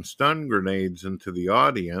shooting stun grenades into the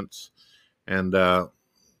audience, and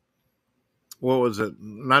what was it?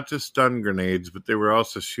 Not just stun grenades, but they were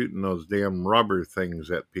also shooting those damn rubber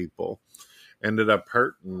things at people. Ended up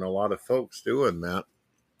hurting a lot of folks doing that.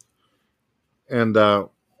 And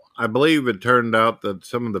I believe it turned out that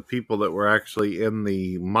some of the people that were actually in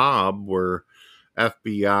the mob were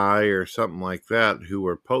FBI or something like that who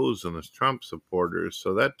were posing as Trump supporters.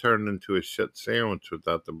 So that turned into a shit sandwich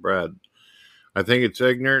without the bread. I think it's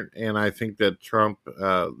ignorant, and I think that Trump,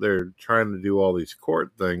 they're trying to do all these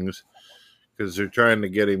court things because they're trying to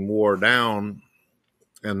get him wore down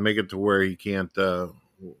and make it to where he can't,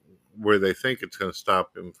 where they think it's going to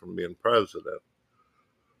stop him from being president.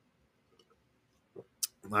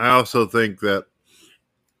 I also think that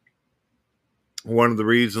one of the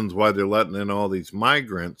reasons why they're letting in all these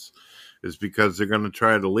migrants is because they're going to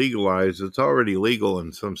try to legalize. It's already legal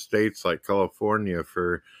in some states like California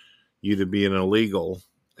for you to be an illegal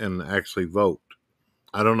and actually vote.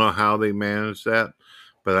 I don't know how they manage that,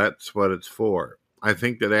 but that's what it's for. I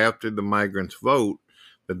think that after the migrants vote,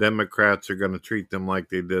 the Democrats are going to treat them like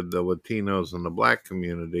they did the Latinos and the black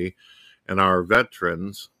community and our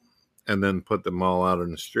veterans, and then put them all out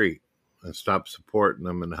in the street and stop supporting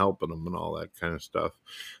them and helping them and all that kind of stuff.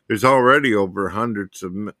 There's already over hundreds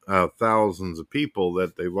of thousands of people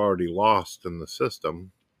that they've already lost in the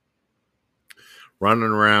system, running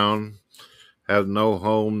around, have no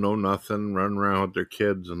home, no nothing, running around with their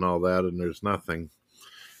kids and all that, and there's nothing.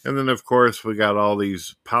 And then, of course, we got all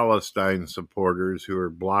these Palestine supporters who are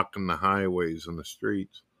blocking the highways and the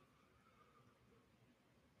streets.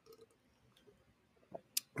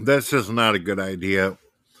 That's just not a good idea.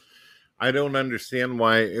 I don't understand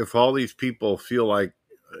why, if all these people feel like,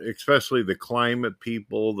 especially the climate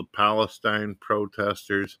people, the Palestine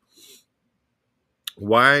protesters,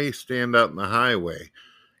 why stand out in the highway?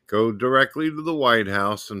 Go directly to the White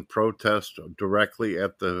House and protest directly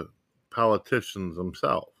at the politicians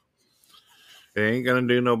themselves. It ain't going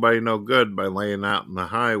to do nobody no good by laying out in the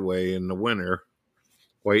highway in the winter,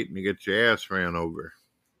 waiting to get your ass ran over.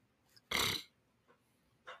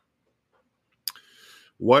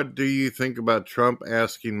 What do you think about Trump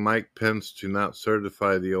asking Mike Pence to not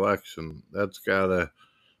certify the election? That's gotta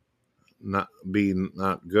not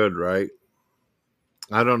good, right?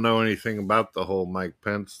 I don't know anything about the whole Mike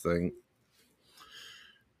Pence thing.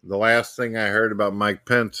 The last thing I heard about Mike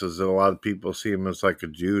Pence is that a lot of people see him as like a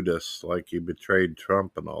Judas, like he betrayed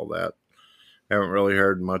Trump and all that. Haven't really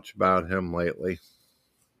heard much about him lately.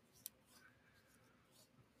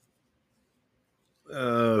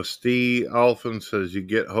 Steve Alphen says you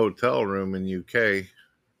get hotel room in UK.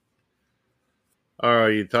 Are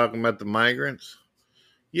you talking about the migrants?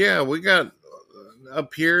 Yeah, we got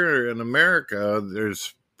up here in America,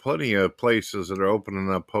 there's plenty of places that are opening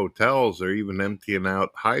up hotels or even emptying out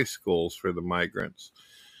high schools for the migrants.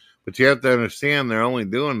 But you have to understand they're only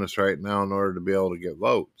doing this right now in order to be able to get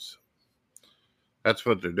votes. That's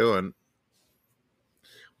what they're doing.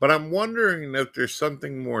 But I'm wondering if there's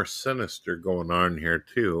something more sinister going on here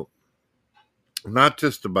too. Not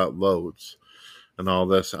just about votes and all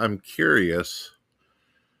this. I'm curious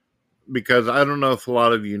because I don't know if a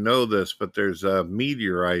lot of you know this, but there's a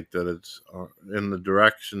meteorite that it's in the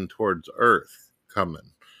direction towards Earth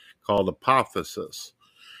coming called Apophis.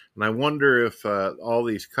 And I wonder if all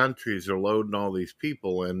these countries are loading all these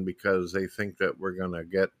people in because they think that we're going to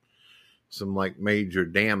get some like major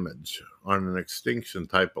damage on an extinction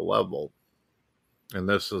type of level. And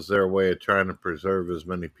this is their way of trying to preserve as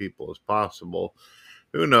many people as possible.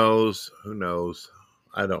 Who knows? Who knows?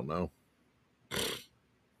 I don't know.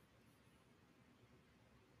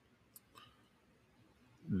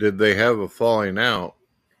 Did they have a falling out?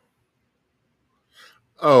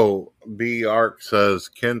 Oh, B. Ark says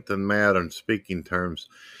Kent and Matt on speaking terms.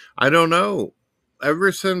 I don't know.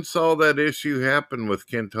 Ever since all that issue happened with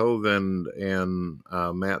Kent Hovind and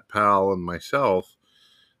Matt Powell and myself,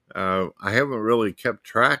 I haven't really kept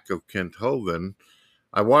track of Kent Hovind.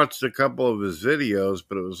 I watched a couple of his videos,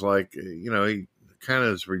 but it was like, he kind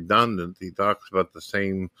of is redundant. He talks about the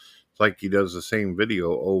same, it's like he does the same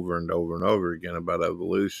video over and over and over again about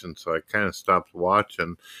evolution. So I kind of stopped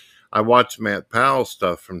watching. I watch Matt Powell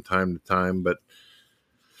stuff from time to time, but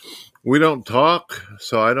we don't talk,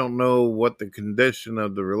 so I don't know what the condition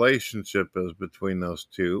of the relationship is between those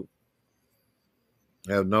two.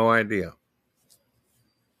 I have no idea.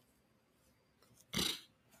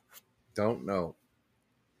 Don't know.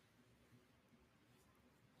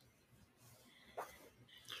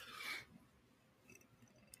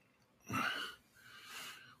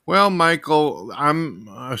 Well, Michael, I'm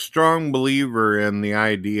a strong believer in the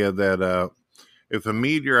idea that if a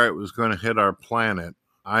meteorite was going to hit our planet,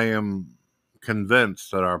 I am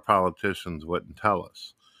convinced that our politicians wouldn't tell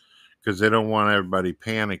us because they don't want everybody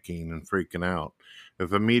panicking and freaking out.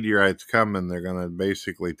 If a meteorite's coming, they're going to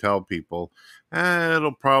basically tell people,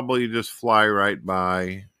 it'll probably just fly right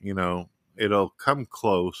by. It'll come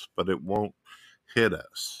close, but it won't hit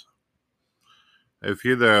us. If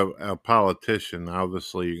you're a politician,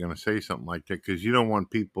 obviously you're going to say something like that because you don't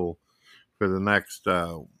want people for the next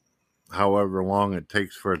however long it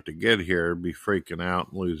takes for it to get here be freaking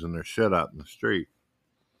out and losing their shit out in the street.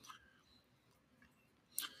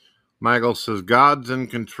 Michael says, God's in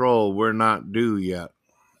control. We're not due yet.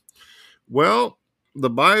 Well,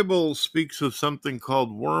 the Bible speaks of something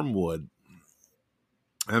called wormwood.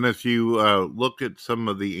 And if you look at some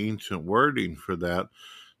of the ancient wording for that,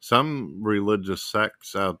 some religious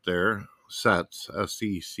sects out there, sets,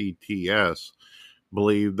 S-E-C-T-S,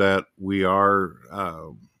 believe that we are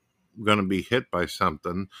going to be hit by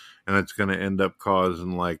something and it's going to end up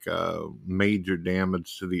causing like major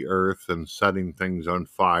damage to the earth and setting things on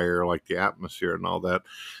fire like the atmosphere and all that.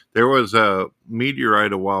 There was a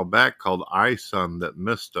meteorite a while back called Ison that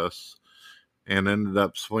missed us and ended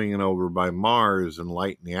up swinging over by Mars and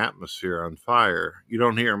lighting the atmosphere on fire. You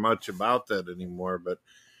don't hear much about that anymore, but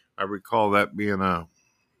I recall that being a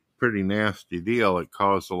pretty nasty deal. It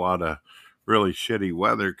caused a lot of really shitty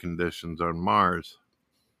weather conditions on Mars.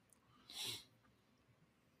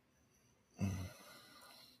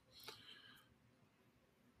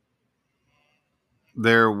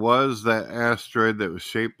 There was that asteroid that was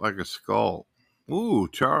shaped like a skull. Ooh,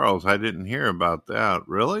 Charles, I didn't hear about that.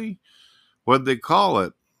 Really? What'd they call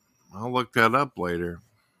it? I'll look that up later.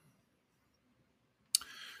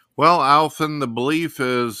 Well, Alfin, the belief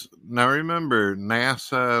is, now remember,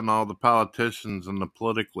 NASA and all the politicians and the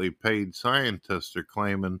politically paid scientists are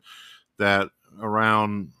claiming that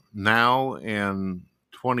around now and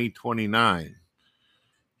 2029,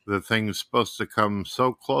 the thing's supposed to come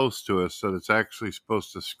so close to us that it's actually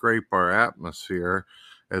supposed to scrape our atmosphere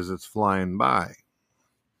as it's flying by.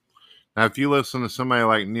 Now, if you listen to somebody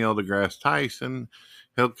like Neil deGrasse Tyson,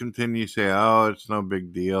 he'll continue to say, oh, it's no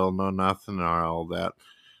big deal, no nothing, or all that.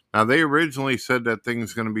 Now, they originally said that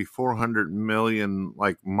thing's going to be 400 million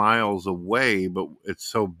miles away, but it's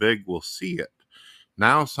so big we'll see it.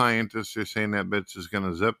 Now scientists are saying that bitch is going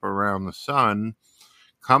to zip around the sun,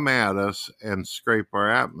 come at us, and scrape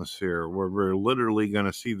our atmosphere, where we're literally going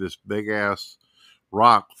to see this big-ass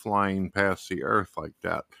rock flying past the earth like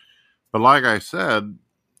that. But like I said,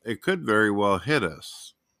 it could very well hit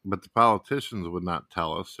us, but the politicians would not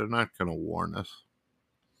tell us. They're not going to warn us.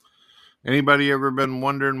 Anybody ever been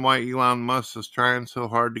wondering why Elon Musk is trying so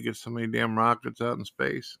hard to get so many damn rockets out in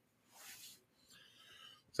space?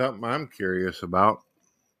 Something I'm curious about.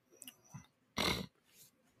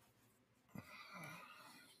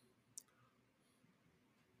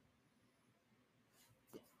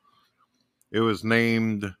 It was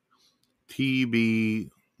named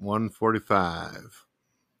TB-145.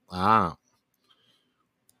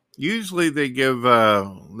 Usually they give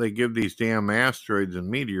these damn asteroids and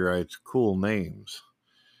meteorites cool names.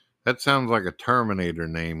 That sounds like a Terminator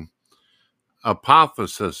name.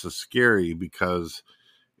 Apophysis is scary because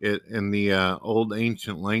it in the old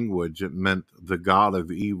ancient language it meant the god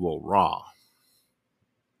of evil, Ra.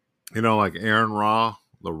 Like Aaron Ra,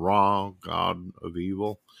 the Ra god of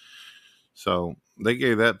evil. So they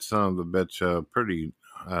gave that son of a bitch a pretty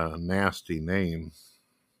nasty name.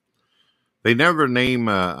 They never name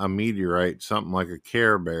a meteorite something like a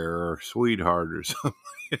Care Bear or Sweetheart or something.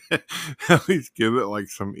 At least give it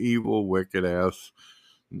some evil, wicked ass,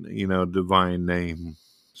 divine name.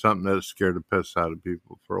 Something that scared the piss out of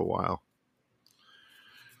people for a while.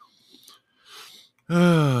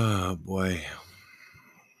 Oh, boy.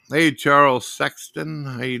 Hey, Charles Sexton,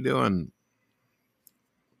 how you doing?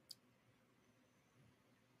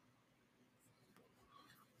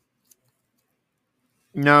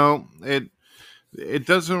 No, it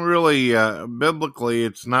doesn't really, biblically,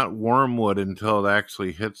 it's not wormwood until it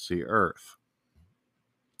actually hits the earth.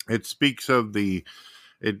 It speaks of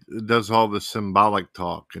it does all the symbolic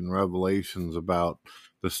talk in Revelations about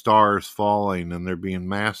the stars falling and there being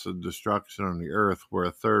massive destruction on the earth where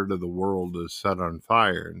a third of the world is set on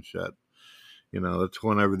fire and shit. That's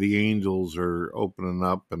whenever the angels are opening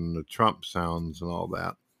up and the trump sounds and all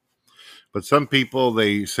that. But some people,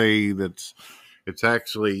 they say that it's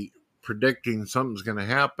actually predicting something's going to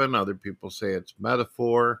happen. Other people say it's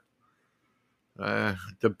metaphor.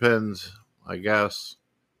 Depends, I guess.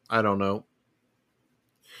 I don't know.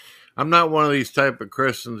 I'm not one of these type of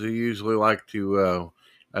Christians who usually like to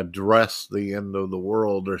address the end of the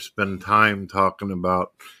world or spend time talking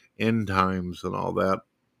about end times and all that.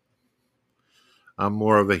 I'm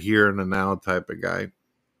more of a here and a now type of guy.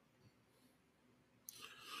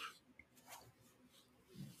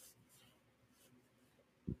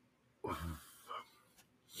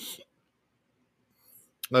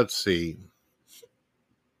 Let's see.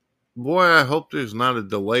 Boy, I hope there's not a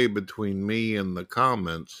delay between me and the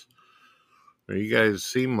comments. You guys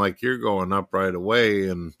seem like you're going up right away,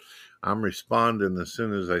 and I'm responding as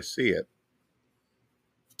soon as I see it.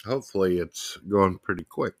 Hopefully it's going pretty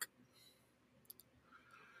quick.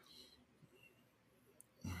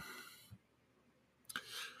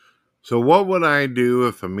 So what would I do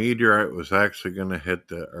if a meteorite was actually going to hit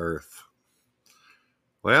the Earth?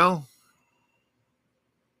 Well,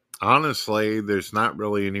 honestly, there's not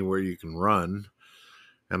really anywhere you can run.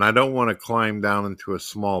 And I don't want to climb down into a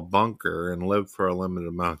small bunker and live for a limited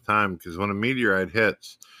amount of time, because when a meteorite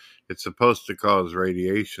hits, it's supposed to cause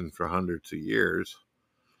radiation for hundreds of years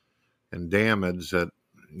and damage that,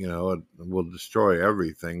 it will destroy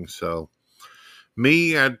everything. So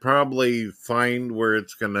me, I'd probably find where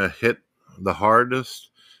it's going to hit the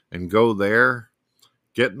hardest and go there,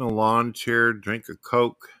 get in a lawn chair, drink a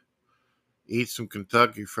Coke, eat some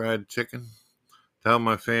Kentucky Fried Chicken, tell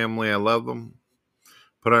my family I love them,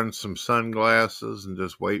 put on some sunglasses, and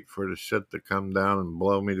just wait for the shit to come down and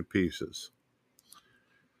blow me to pieces.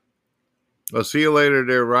 I'll see you later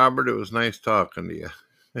there, Robert. It was nice talking to you.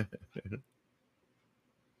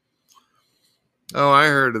 Oh, I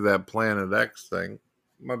heard of that Planet X thing.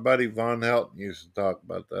 My buddy Von Helton used to talk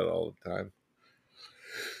about that all the time.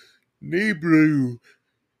 Nebrew.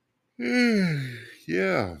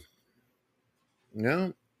 Yeah.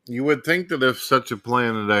 No, you would think that if such a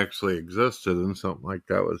planet actually existed and something like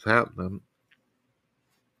that was happening,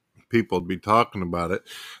 people would be talking about it.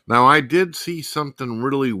 Now, I did see something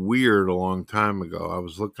really weird a long time ago. I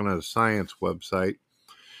was looking at a science website,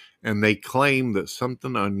 and they claimed that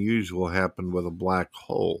something unusual happened with a black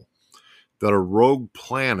hole, that a rogue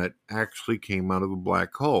planet actually came out of a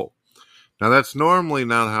black hole. Now, that's normally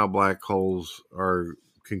not how black holes are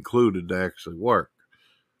concluded to actually work.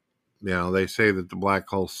 They say that the black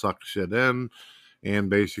hole sucks shit in, and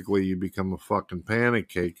basically you become a fucking panic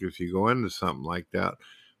cake if you go into something like that.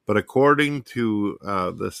 But according to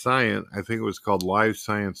the science, I think it was called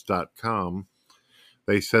livescience.com,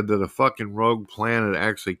 they said that a fucking rogue planet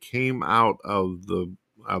actually came out of the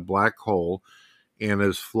black hole and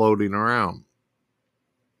is floating around.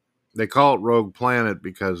 They call it rogue planet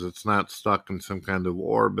because it's not stuck in some kind of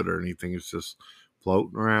orbit or anything. It's just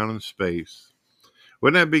floating around in space.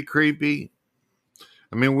 Wouldn't that be creepy?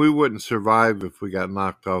 I mean, we wouldn't survive if we got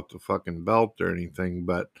knocked off the fucking belt or anything,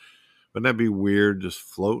 but wouldn't that be weird, just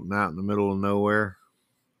floating out in the middle of nowhere?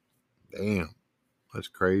 Damn, that's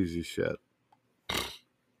crazy shit.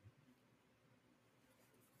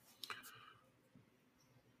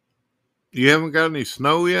 You haven't got any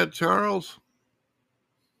snow yet, Charles?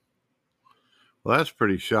 Well, that's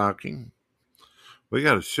pretty shocking. We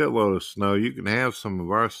got a shitload of snow. You can have some of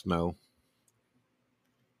our snow.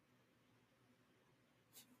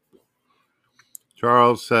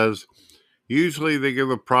 Charles says, usually they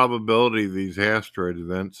give a probability of these asteroid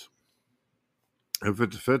events. If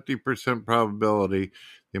it's a 50% probability,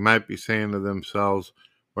 they might be saying to themselves,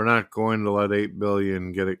 we're not going to let 8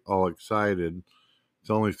 billion get all excited.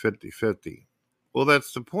 It's only 50-50. Well,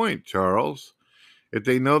 that's the point, Charles. If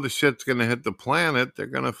they know the shit's going to hit the planet, they're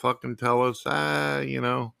going to fucking tell us,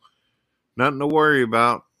 nothing to worry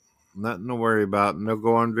about. Nothing to worry about. And they'll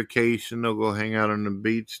go on vacation. They'll go hang out on the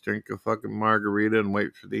beach, drink a fucking margarita, and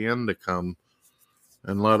wait for the end to come.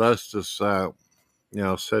 And let us just,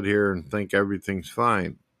 sit here and think everything's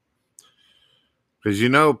fine. Because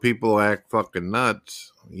people act fucking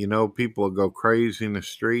nuts. People go crazy in the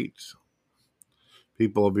streets.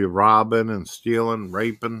 People will be robbing and stealing,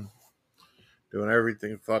 raping, doing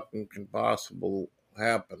everything fucking can possible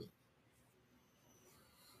happen.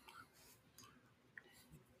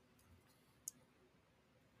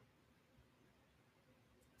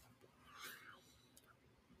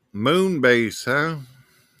 Moon base, huh?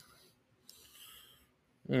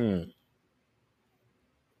 I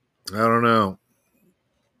don't know.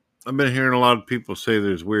 I've been hearing a lot of people say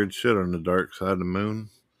there's weird shit on the dark side of the moon.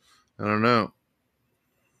 I don't know.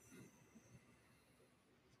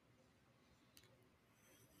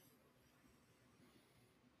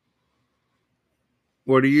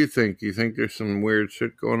 What do you think? You think there's some weird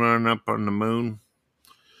shit going on up on the moon?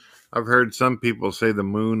 I've heard some people say the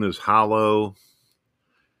moon is hollow.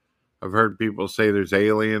 I've heard people say there's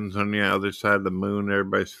aliens on the other side of the moon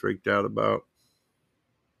everybody's freaked out about.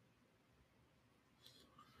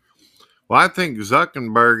 Well, I think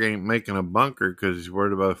Zuckerberg ain't making a bunker because he's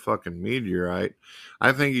worried about a fucking meteorite.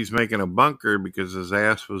 I think he's making a bunker because his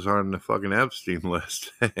ass was on the fucking Epstein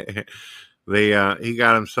list. He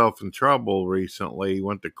got himself in trouble recently. He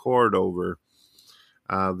went to court over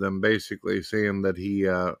them basically saying that he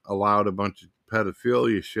allowed a bunch of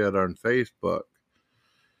pedophilia shit on Facebook.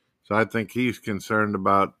 So I think he's concerned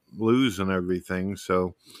about losing everything.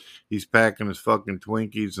 So he's packing his fucking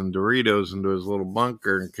Twinkies and Doritos into his little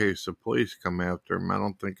bunker in case the police come after him. I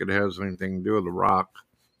don't think it has anything to do with The Rock.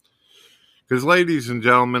 Because, ladies and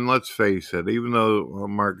gentlemen, let's face it, even though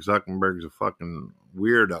Mark Zuckerberg's a fucking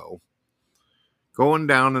weirdo, going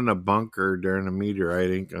down in a bunker during a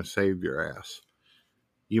meteorite ain't going to save your ass.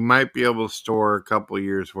 You might be able to store a couple of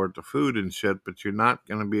years worth of food and shit, but you're not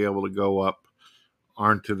going to be able to go up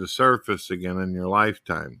onto the surface again in your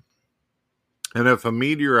lifetime. And if a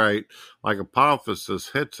meteorite like Apophis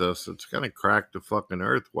hits us, it's going to crack the fucking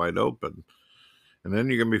earth wide open. And then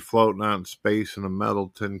you're going to be floating out in space in a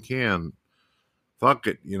metal tin can. Fuck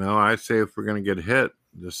it. You know, I say if we're going to get hit,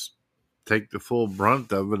 just take the full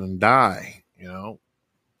brunt of it and die. You know,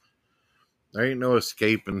 there ain't no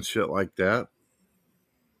escaping shit like that.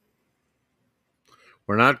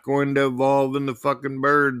 We're not going to evolve into fucking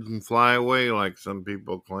birds and fly away like some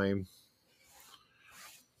people claim.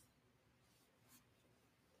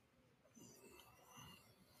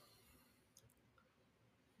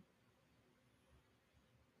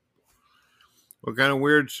 What kind of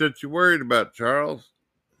weird shit you worried about, Charles?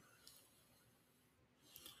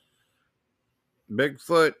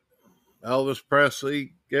 Bigfoot, Elvis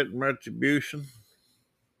Presley getting retribution?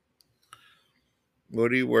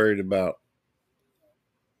 What are you worried about?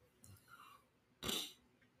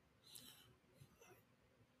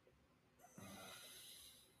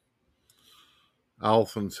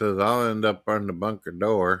 Alphen says, I'll end up on the bunker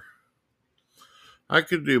door. I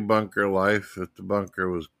could do bunker life if the bunker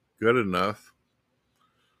was good enough.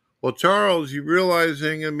 Well, Charles, you realize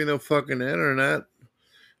there ain't going to be no fucking internet.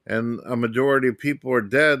 And a majority of people are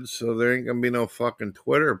dead, so there ain't going to be no fucking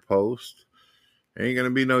Twitter post. There ain't going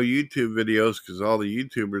to be no YouTube videos because all the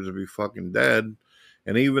YouTubers will be fucking dead.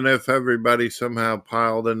 And even if everybody somehow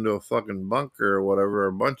piled into a fucking bunker or whatever, or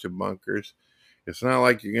a bunch of bunkers, it's not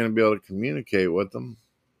like you're going to be able to communicate with them.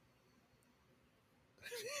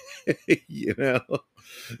 You know?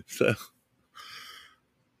 So...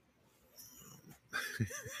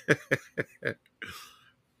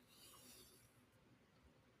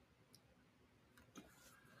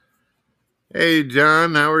 Hey,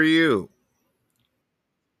 John, how are you?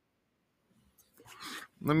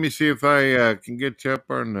 Let me see if I can get you up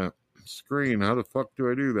on the screen. How the fuck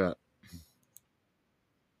do I do that?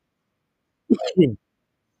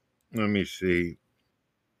 Let me see.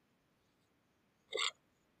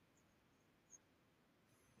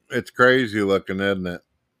 It's crazy looking, isn't it?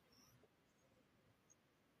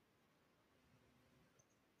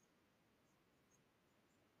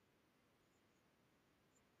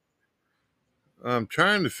 I'm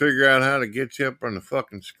trying to figure out how to get you up on the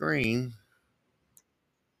fucking screen.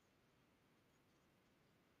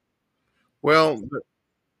 Well,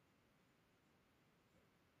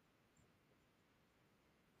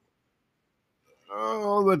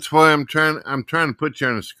 that's why I'm trying to put you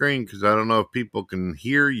on the screen because I don't know if people can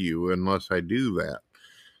hear you unless I do that.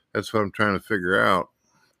 That's what I'm trying to figure out.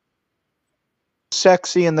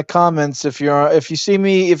 Sexy in the comments if you see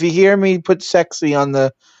me, if you hear me, put sexy in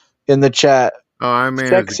the chat. Oh, I mean,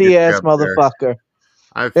 sexy ass motherfucker.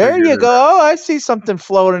 There you go. Oh, I see something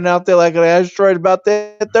floating out there like an asteroid about to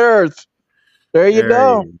hit the Earth. There you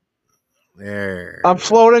go. There. I'm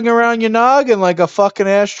floating around your noggin like a fucking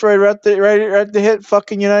asteroid right to hit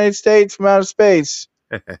fucking United States from outer space.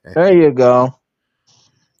 There you go.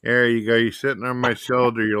 There you go. You're sitting on my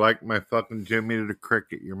shoulder. You're like my fucking Jimmy the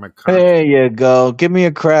Cricket. You're my There you go. Give me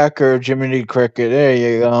a cracker, Jiminy Cricket. There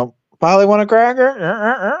you go. Polly want a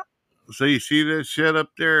cracker? So you see this shit up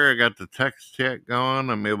there? I got the text chat going.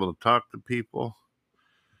 I'm able to talk to people.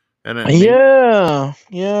 And yeah.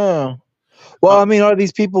 Well, I mean, are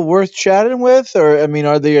these people worth chatting with? Or, I mean,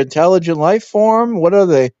 are they intelligent life form? What are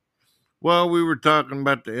they? Well, we were talking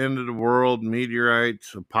about the end of the world,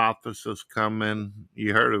 meteorites, hypothesis coming.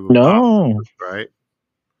 You heard of No. right?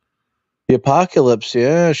 The apocalypse,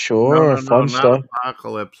 yeah, sure. No, Fun not stuff.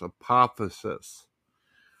 apocalypse, hypothesis.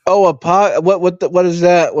 Oh, what is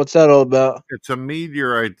that? What's that all about? It's a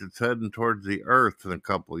meteorite that's heading towards the Earth in a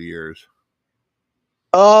couple of years.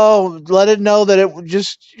 Oh, let it know that it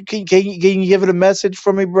just can you give it a message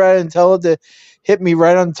for me, Brad, and tell it to hit me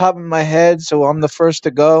right on top of my head so I'm the first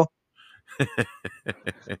to go.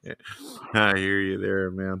 I hear you there,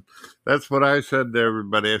 man. That's what I said to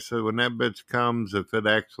everybody. I said, when that bitch comes, if it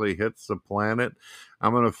actually hits the planet,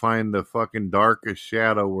 I'm going to find the fucking darkest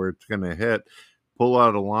shadow where it's going to hit, pull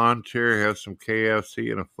out a lawn chair, have some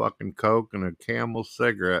KFC and a fucking Coke and a Camel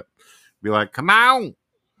cigarette. Be like, come on.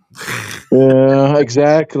 Yeah,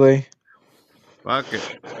 exactly. Fuck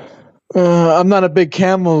it. I'm not a big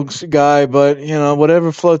camels guy, but, you know,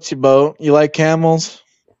 whatever floats your boat. You like camels?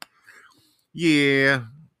 Yeah.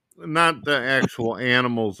 Not the actual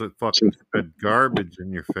animals that fucking spit garbage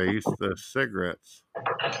in your face, the cigarettes.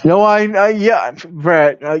 No, yeah,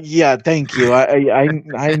 Brett. Yeah, thank you.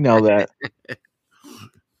 I know that.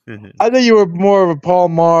 I thought you were more of a Paul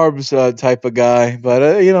Marbs type of guy,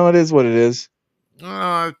 but you know, it is what it is. Oh,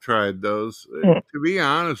 I've tried those. To be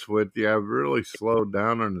honest with you, I've really slowed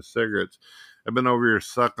down on the cigarettes. I've been over here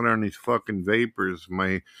sucking on these fucking vapors.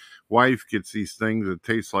 My wife gets these things that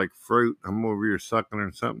taste like fruit. I'm over here sucking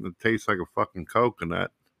on something that tastes like a fucking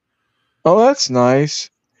coconut. Oh, that's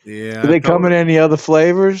nice. Yeah. Do they come in any other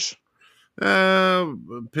flavors?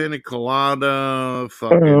 Pina colada,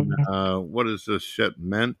 fucking, what is this shit,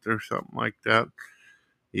 mint or something like that?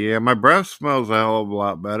 Yeah, my breath smells a hell of a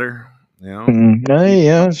lot better, you know?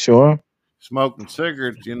 Yeah, sure. Smoking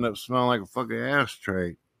cigarettes, you end up smelling like a fucking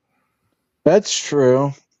ashtray. That's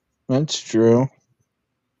true. That's true.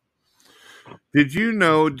 Did you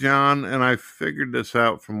know, John, and I figured this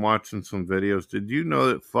out from watching some videos, did you know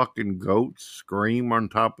that fucking goats scream on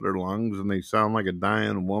top of their lungs and they sound like a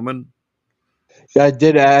dying woman? I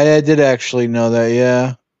did actually know that,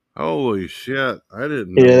 yeah. Holy shit. I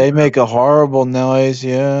didn't know. Yeah, they make a horrible noise,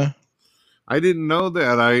 yeah. I didn't know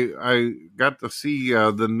that. I got to see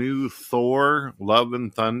the new Thor, Love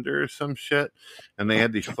and Thunder or some shit, and they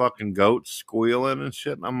had these fucking goats squealing and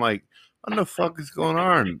shit, and I'm like, what the fuck is going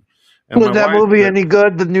on? And was that movie any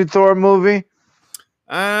good, the new Thor movie?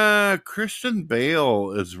 Christian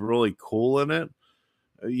Bale is really cool in it.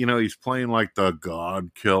 You know, he's playing like the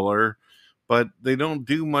God Killer, but they don't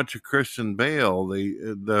do much of Christian Bale.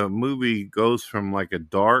 The movie goes from like a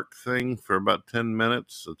dark thing for about 10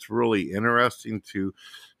 minutes. It's really interesting to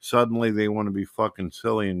suddenly they want to be fucking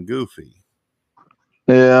silly and goofy.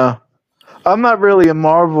 Yeah. I'm not really a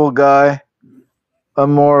Marvel guy.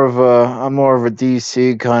 I'm more of a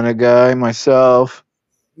DC kind of guy myself.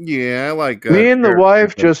 Yeah, I like. Me and the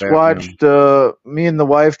wife just watched. Me and the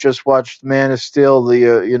wife just watched Man of Steel.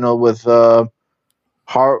 With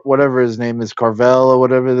Hart, whatever his name is, Carvel or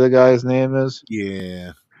whatever the guy's name is.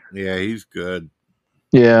 Yeah, he's good.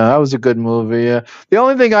 Yeah, that was a good movie. Yeah. The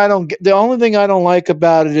only thing I don't like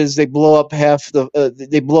about it is they blow up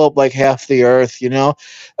like half the Earth. You know,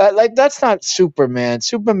 like that's not Superman.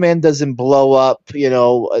 Superman doesn't blow up,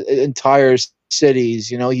 entire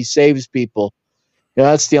cities. You know, he saves people. Yeah,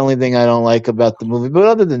 that's the only thing I don't like about the movie. But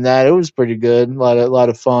other than that, it was pretty good. A lot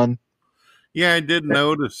of fun. Yeah, I did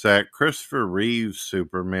notice that Christopher Reeve's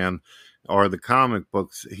Superman, or the comic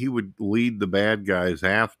books, he would lead the bad guys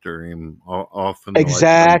after him often.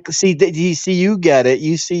 Exactly. You get it.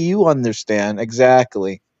 You understand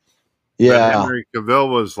exactly. Yeah. But Henry Cavill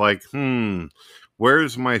was like,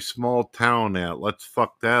 where's my small town at? Let's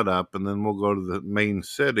fuck that up, and then we'll go to the main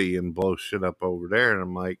city and blow shit up over there. And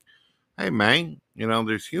I'm like, hey, man,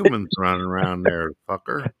 there's humans running around there,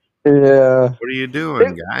 fucker. Yeah. What are you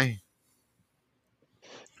doing, guy?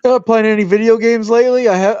 Playing any video games lately?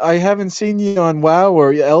 I haven't seen you on WoW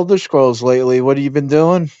or Elder Scrolls lately. What have you been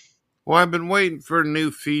doing? Well, I've been waiting for new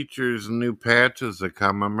features and new patches to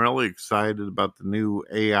come. I'm really excited about the new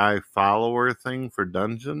AI follower thing for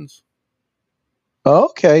dungeons.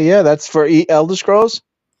 Okay, yeah, that's for Elder Scrolls?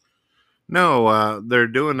 No, they're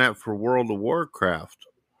doing that for World of Warcraft.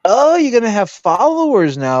 Oh, you're going to have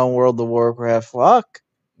followers now in World of Warcraft. Fuck.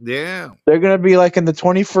 Yeah. They're going to be like in the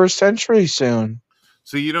 21st century soon.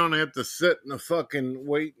 So you don't have to sit in a fucking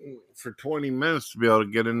waiting for 20 minutes to be able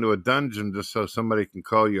to get into a dungeon just so somebody can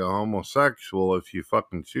call you a homosexual if you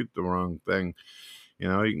fucking shoot the wrong thing. You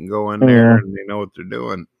know, you can go in there and they know what they're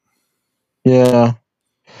doing. Yeah.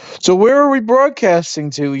 So where are we broadcasting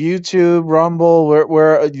to? YouTube, Rumble,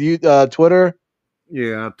 where you Twitter?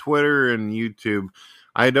 Yeah, Twitter and YouTube.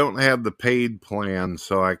 I don't have the paid plan,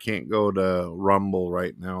 so I can't go to Rumble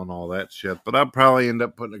right now and all that shit. But I'll probably end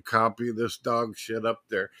up putting a copy of this dog shit up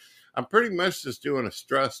there. I'm pretty much just doing a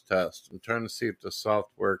stress test. I'm trying to see if the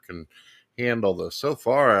software can handle this. So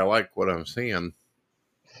far, I like what I'm seeing.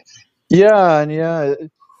 Yeah,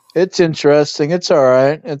 it's interesting. It's all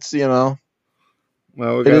right. It's Well,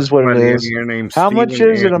 we it got is what it somebody in is. here named How much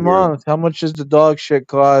Steven is it a Andrew. month? How much does the dog shit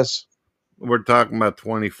cost? We're talking about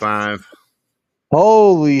 25.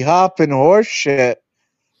 Holy hopping horse shit.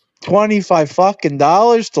 $25 fucking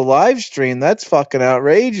to live stream. That's fucking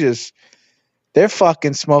outrageous. They're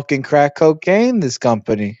fucking smoking crack cocaine, this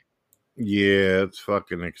company. Yeah, it's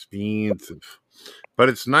fucking expensive. But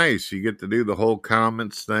it's nice. You get to do the whole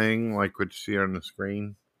comments thing, like what you see on the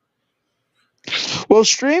screen. Well,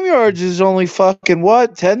 StreamYards is only fucking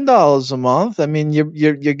what, $10 a month. I mean, you're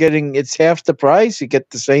getting, it's half the price. You get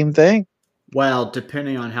the same thing. Well,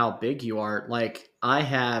 depending on how big you are, like I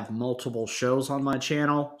have multiple shows on my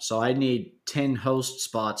channel, so I need 10 host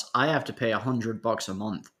spots. I have to pay $100 a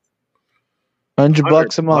month.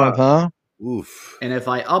 $100 a month, huh? Oof. And if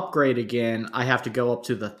I upgrade again, I have to go up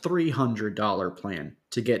to the $300 plan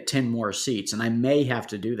to get 10 more seats, and I may have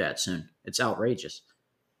to do that soon. It's outrageous.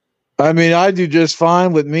 I mean, I do just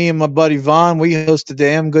fine with me and my buddy Vaughn. We host a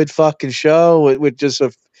damn good fucking show with just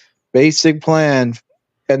a basic plan.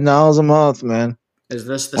 $10 a month, man. Is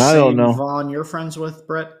this the I don't same know. Vaughn you're friends with,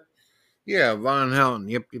 Brett? Yeah, Von Helen.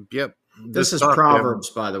 Yep. This is Proverbs,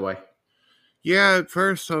 by the way. Yeah, at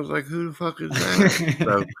first I was like, who the fuck is that?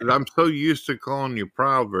 So, 'cause I'm so used to calling you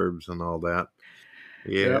Proverbs and all that.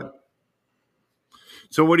 Yeah. Yep.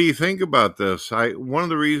 So what do you think about this? One of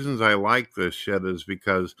the reasons I like this shit is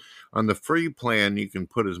because on the free plan, you can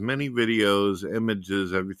put as many videos,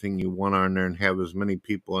 images, everything you want on there and have as many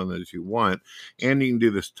people in as you want. And you can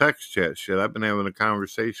do this text chat shit. I've been having a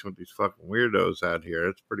conversation with these fucking weirdos out here.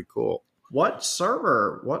 It's pretty cool. What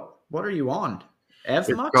server? What are you on? It's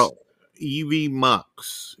Evmux? called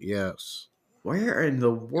EVMux, yes. Where in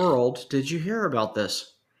the world did you hear about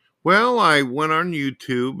this? Well, I went on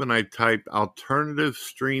YouTube and I typed alternative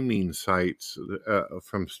streaming sites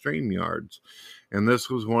from StreamYards. And this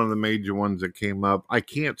was one of the major ones that came up. I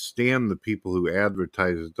can't stand the people who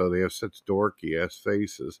advertise it, though. They have such dorky-ass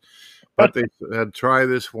faces. But they said, try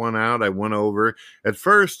this one out. I went over. At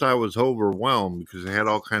first, I was overwhelmed because they had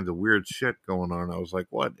all kinds of weird shit going on. I was like,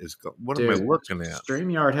 what am I looking at?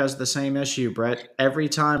 StreamYard has the same issue, Brett. Every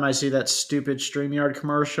time I see that stupid StreamYard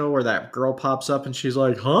commercial where that girl pops up and she's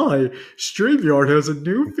like, hi, StreamYard has a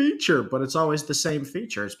new feature. But it's always the same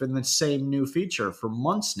feature. It's been the same new feature for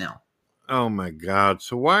months now. Oh my God.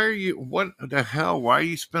 So what the hell? Why are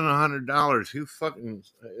you spending $100? Who fucking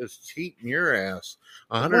is cheating your ass?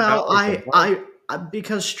 $100. Well,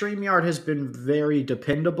 because StreamYard has been very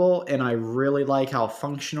dependable and I really like how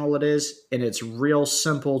functional it is. And it's real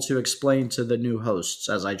simple to explain to the new hosts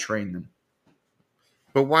as I train them.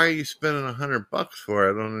 But why are you spending $100 for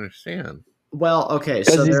it? I don't understand. Well, okay,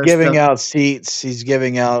 because so he's giving out seats. He's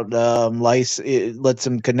giving out license. It lets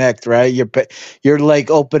him connect, right? You're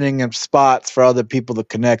like opening up spots for other people to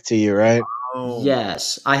connect to you, right? Oh.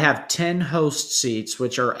 Yes, I have 10 host seats,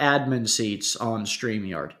 which are admin seats on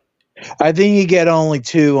StreamYard. I think you get only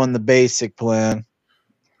 2 on the basic plan.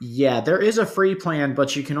 Yeah, there is a free plan,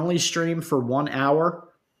 but you can only stream for 1 hour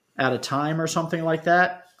at a time or something like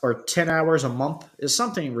that. Or 10 hours a month is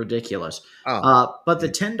something ridiculous. But the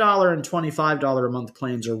 $10 and $25 a month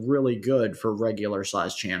plans are really good for regular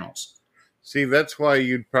size channels. See, that's why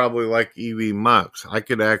you'd probably like EVMux. I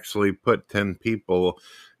could actually put 10 people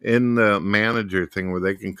in the manager thing where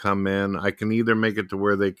they can come in. I can either make it to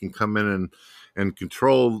where they can come in and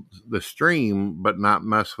control the stream, but not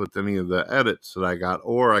mess with any of the edits that I got.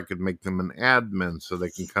 Or I could make them an admin so they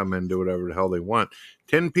can come in and do whatever the hell they want.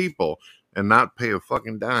 10 people. And not pay a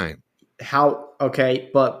fucking dime. Okay,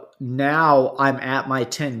 but now I'm at my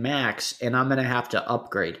 10 max and I'm going to have to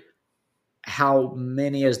upgrade. How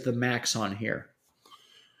many is the max on here?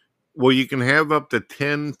 Well, you can have up to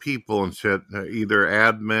 10 people and shit, either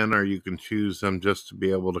admin or you can choose them just to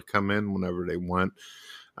be able to come in whenever they want.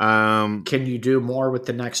 Can you do more with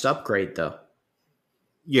the next upgrade, though?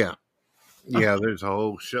 Yeah. Yeah, there's a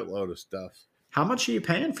whole shitload of stuff. How much are you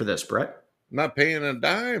paying for this, Brett? I'm not paying a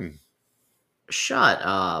dime. Shut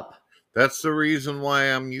up. That's the reason why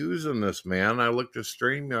I'm using this, man. I looked at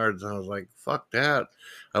StreamYards and I was like, fuck that.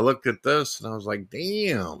 I looked at this and I was like,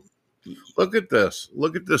 damn, look at this.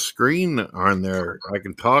 Look at the screen on there. I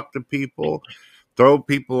can talk to people, throw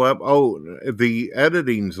people up. Oh, the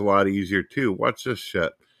editing's a lot easier too. Watch this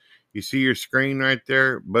shit. You see your screen right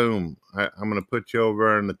there? Boom. I'm going to put you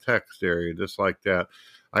over in the text area just like that.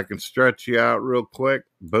 I can stretch you out real quick.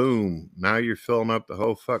 Boom. Now you're filling up the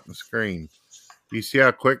whole fucking screen. Do you see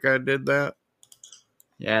how quick I did that?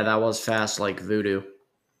 Yeah, that was fast like voodoo.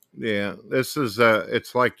 Yeah, this is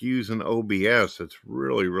it's like using OBS. It's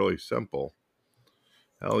really, really simple.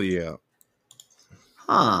 Hell yeah.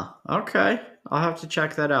 Huh. Okay. I'll have to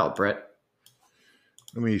check that out, Brett.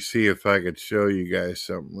 Let me see if I could show you guys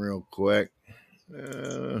something real quick.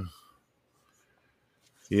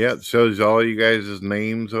 Yeah, it shows all you guys'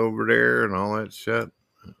 names over there and all that shit.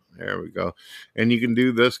 There we go. And you can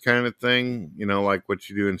do this kind of thing, you know, like what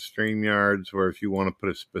you do in StreamYards, where if you want to put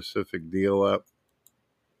a specific deal up.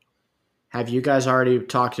 Have you guys already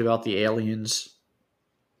talked about the aliens?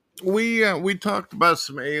 We talked about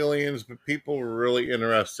some aliens, but people were really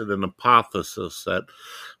interested in the hypothesis that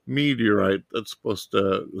meteorite that's supposed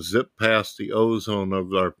to zip past the ozone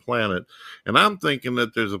of our planet. And I'm thinking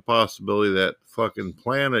that there's a possibility that fucking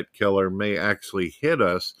planet killer may actually hit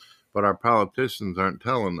us, but our politicians aren't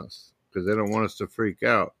telling us because they don't want us to freak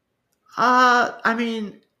out. I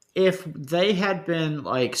mean, if they had been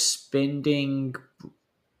like spending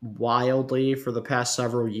wildly for the past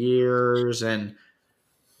several years and,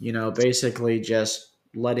 you know, basically just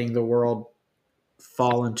letting the world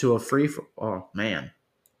fall into a free fall. Oh, man.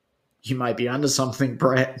 You might be onto something,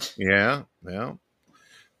 Brett. Yeah. See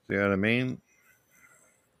what I mean?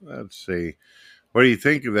 Let's see. What do you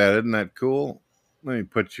think of that? Isn't that cool? Let me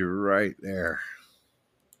put you right there.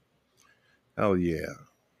 Hell yeah.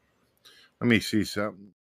 Let me see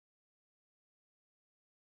something.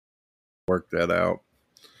 Work that out.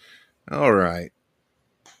 All right.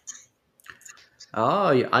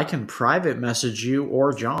 Oh, I can private message you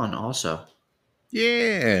or John also.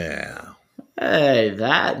 Yeah. Hey,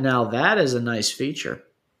 that is a nice feature.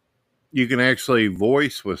 You can actually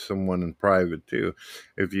voice with someone in private too.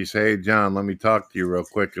 If you say, hey, John, let me talk to you real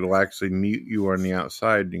quick, it'll actually mute you on the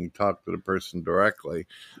outside and you can talk to the person directly.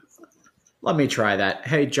 Let me try that.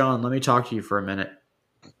 Hey, John, let me talk to you for a minute.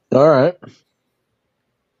 All right.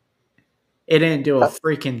 It didn't do a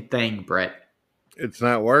freaking thing, Brett. It's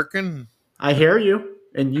not working? I hear you,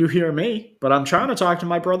 and you hear me, but I'm trying to talk to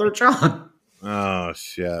my brother, John. Oh,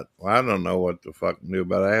 shit. Well, I don't know what to fucking do,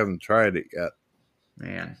 but I haven't tried it yet.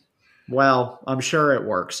 Man. Well, I'm sure it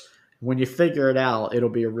works. When you figure it out, it'll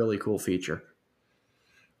be a really cool feature.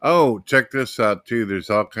 Oh, check this out, too. There's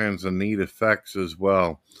all kinds of neat effects as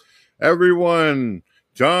well. Everyone,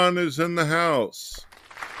 John is in the house.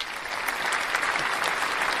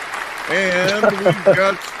 And we've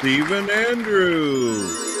got Stephen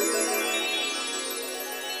Andrews.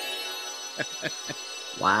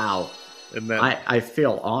 Wow. I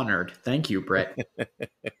feel honored. Thank you, Brett.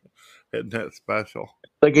 Isn't that special?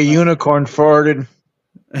 Like a unicorn farted.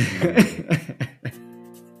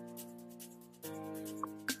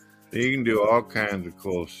 You can do all kinds of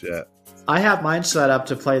cool shit. I have mine set up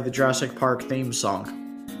to play the Jurassic Park theme song.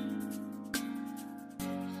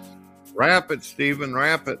 Rap it, Stephen,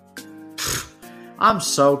 rap it. I'm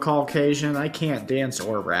so Caucasian, I can't dance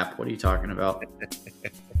or rap. What are you talking about?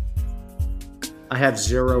 I have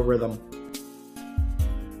zero rhythm.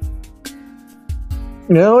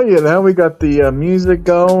 Now we got the music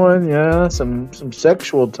going. Yeah, some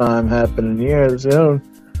sexual time happening here soon.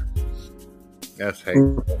 That's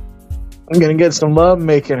hateful. I'm gonna get some love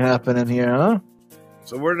making happening here, huh?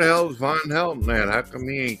 So where the hell is Von Helton at? How come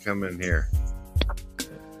he ain't come in here?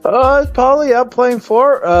 It's probably out playing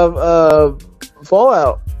Fallout.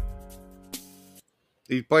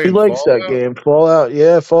 He's playing. He likes Fallout? that game, Fallout.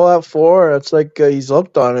 Yeah, Fallout 4. That's like he's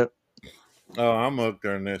hooked on it. Oh, I'm hooked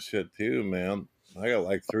on that shit too, man. I got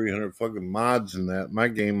like 300 fucking mods in that. My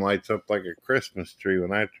game lights up like a Christmas tree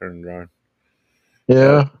when I turn it on.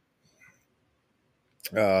 Yeah.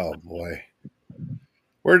 Oh boy.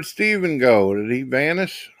 Where'd Steven go? Did he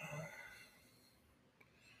vanish?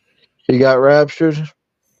 He got raptured.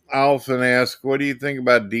 I often ask, what do you think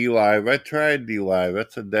about D-Live? I tried D-Live.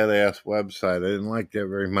 That's a dead-ass website. I didn't like that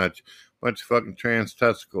very much. Bunch of fucking trans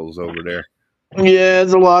testicles over there. Yeah,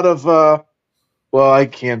 there's a lot of, well, I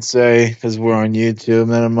can't say because we're on YouTube.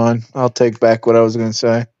 Never mind. I'll take back what I was going to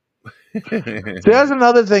say. There's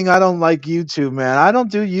another thing I don't like YouTube, man. I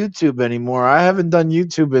don't do YouTube anymore. I haven't done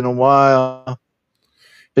YouTube in a while.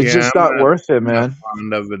 It's just not worth it, man. I'm not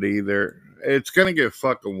fond of it either. it's going to get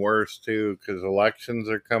fucking worse too, because elections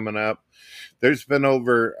are coming up. There's been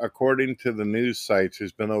over, according to the news sites,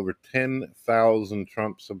 there's been over 10,000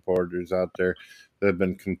 Trump supporters out there that have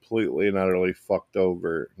been completely and utterly fucked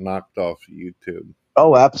over, knocked off YouTube.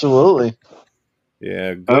 Oh, absolutely.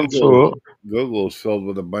 Yeah, Absolutely. Google's filled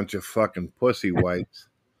with a bunch of fucking pussy whites.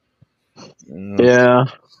 Yeah.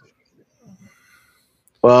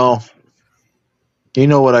 Well, you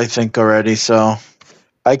know what I think already, so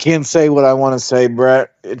I can't say what I want to say,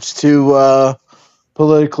 Brett. It's too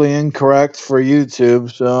politically incorrect for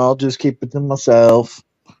YouTube, so I'll just keep it to myself.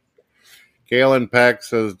 Galen Pack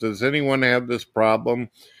says, does anyone have this problem?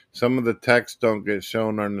 Some of the text don't get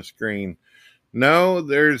shown on the screen. No,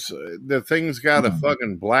 the thing's got a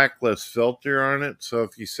fucking blacklist filter on it, so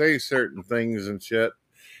if you say certain things and shit,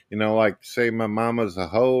 you know, like say my mama's a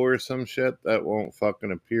hoe or some shit, that won't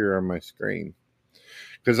fucking appear on my screen.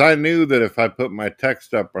 Because I knew that if I put my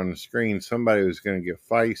text up on the screen, somebody was going to get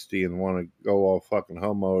feisty and want to go all fucking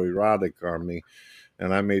homoerotic on me,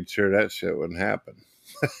 and I made sure that shit wouldn't happen.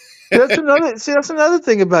 That's another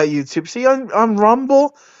thing about YouTube. See, on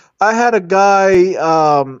Rumble, I had a guy,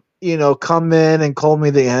 come in and call me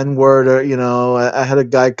the N-word, or I had a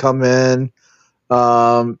guy come in,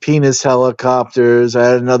 penis helicopters. I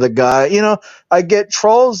had another guy. I get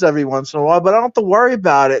trolls every once in a while, but I don't have to worry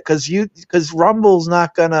about it because Rumble's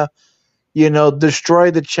not gonna,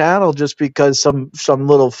 destroy the channel just because some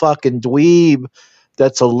little fucking dweeb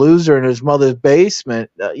that's a loser in his mother's basement,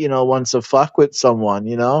 wants to fuck with someone.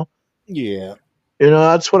 Yeah.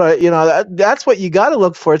 That's what that's what you got to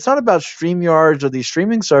look for. It's not about StreamYards or these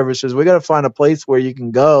streaming services. We got to find a place where you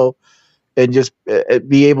can go and just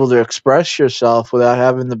be able to express yourself without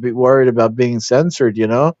having to be worried about being censored.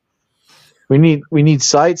 We need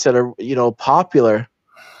sites that are popular.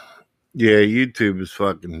 Yeah, YouTube is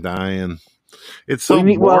fucking dying. It's so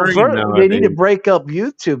boring nowadays. They need to break up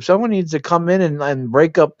YouTube. Someone needs to come in and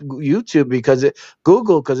break up YouTube because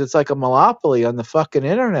it's like a monopoly on the fucking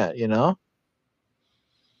internet.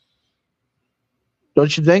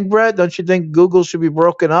 Don't you think, Brett? Don't you think Google should be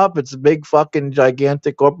broken up? It's a big fucking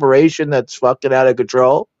gigantic corporation that's fucking out of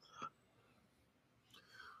control.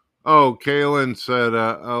 Oh, Kaylin said,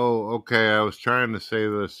 okay, I was trying to say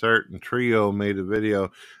that a certain trio made a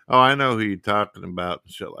video. Oh, I know who you're talking about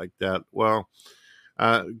and shit like that. Well,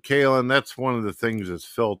 Kaylin, that's one of the things that's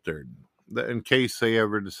filtered. In case they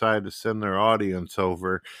ever decide to send their audience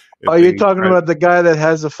over. Oh, you're talking about the guy that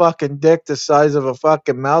has a fucking dick the size of a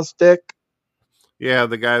fucking mouse dick? Yeah,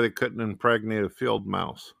 the guy that couldn't impregnate a field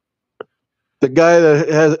mouse. The guy that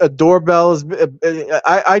has a doorbell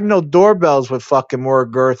I know doorbells with fucking more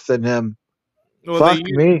girth than him. Well, Fuck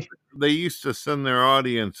me. They used to send their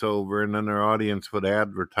audience over, and then their audience would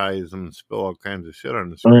advertise them and spill all kinds of shit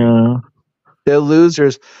on the screen. They're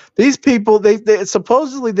losers. These people, they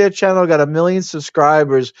supposedly their channel got 1 million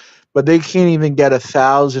subscribers, but they can't even get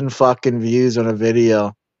 1,000 fucking views on a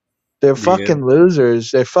video. They're fucking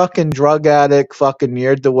losers. They're fucking drug addict, fucking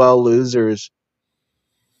near-to-well losers.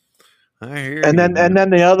 I hear and you. then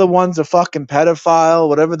the other one's a fucking pedophile,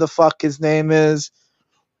 whatever the fuck his name is.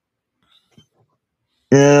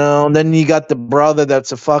 And then you got the brother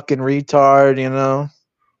that's a fucking retard.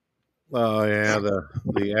 Oh yeah,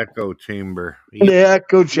 the echo chamber. The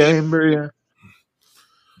echo chamber, yeah.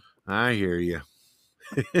 I hear you.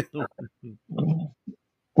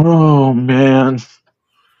 Oh man.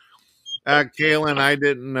 Kaylin, I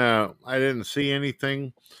didn't see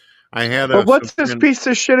anything. I had But what's this piece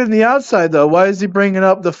of shit in the outside though? Why is he bringing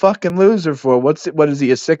up the fucking loser for? What is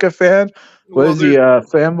he, a sycophant? What is he, a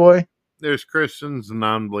fanboy? There's Christians and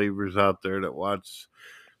non-believers out there that watch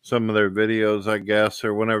some of their videos, I guess,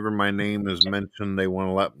 or whenever my name is mentioned, they want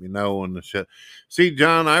to let me know and the shit. See,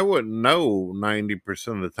 John, I wouldn't know 90%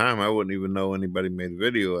 of the time. I wouldn't even know anybody made a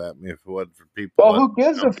video at me if it wasn't for people. Well, who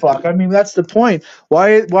gives a fuck? I mean, that's the point.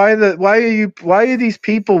 Why are these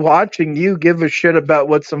people watching you give a shit about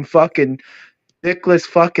what some fucking dickless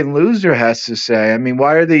fucking loser has to say? I mean,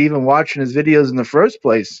 why are they even watching his videos in the first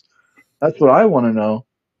place? That's what I want to know.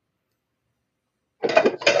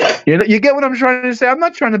 You get what I'm trying to say? I'm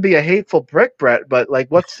not trying to be a hateful prick, Brett, but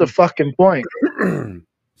like, what's the fucking point?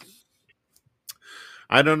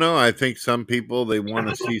 I don't know. I think some people, they want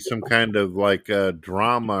to see some kind of like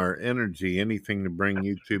drama or energy, anything to bring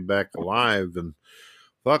YouTube back alive. And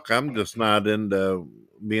fuck, I'm just not into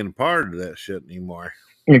being a part of that shit anymore.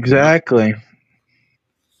 Exactly.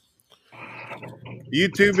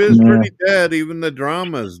 YouTube is pretty dead. Even the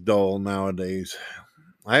drama's dull nowadays.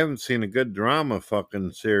 I haven't seen a good drama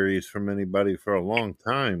fucking series from anybody for a long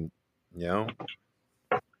time. Yeah.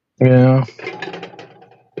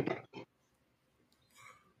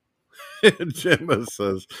 Gemma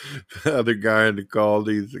says the other guy in the call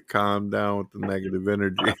needs to calm down with the negative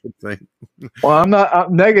energy. I think. Well, I'm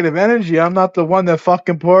not negative energy. I'm not the one that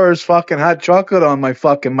fucking pours fucking hot chocolate on my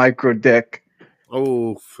fucking micro dick.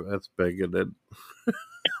 Oh, that's bigoted.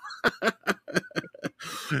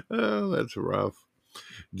 Oh, that's rough.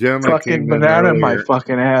 Gemma Fucking came in banana in my earlier.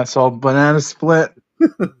 fucking asshole. Banana split.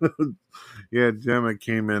 Yeah, Gemma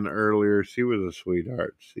came in earlier. She was a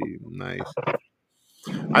sweetheart. She nice.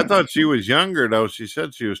 I thought she was younger though. She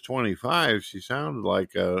said she was 25. She sounded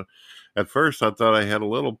like at first I thought I had a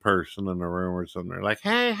little person in the room or something. They're like,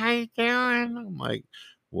 "Hey, how you doing?" I'm like,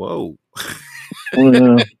 "Whoa."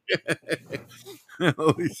 Yeah.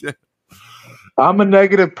 Holy shit. I'm a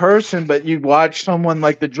negative person, but you watch someone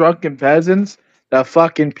like the Drunken Peasants, the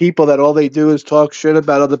fucking people that all they do is talk shit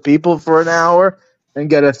about other people for an hour and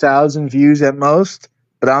get 1,000 views at most.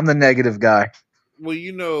 But I'm the negative guy. Well,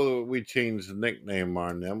 you know, we changed the nickname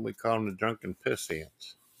on them. We call them the Drunken Piss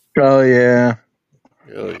Ants. Oh yeah,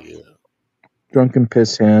 Oh yeah. Drunken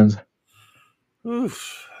piss hands.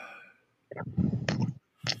 Oof.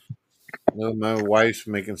 Well, my wife's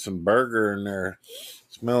making some burger and they're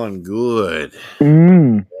smelling good.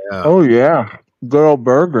 Mm. Yeah. Oh yeah, good old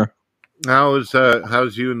burger. How's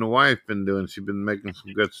you and the wife been doing? She been making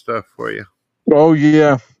some good stuff for you. Oh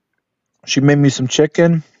yeah, she made me some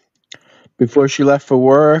chicken before she left for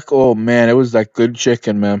work. Oh man, it was like good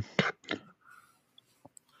chicken, man.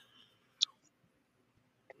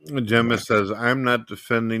 Gemma says, I'm not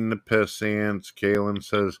defending the piss ants. Kaylin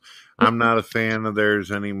says, I'm not a fan of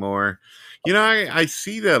theirs anymore. You know, I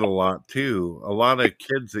see that a lot too. A lot of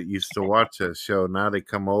kids that used to watch that show, now they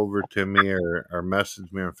come over to me or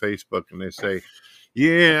message me on Facebook and they say,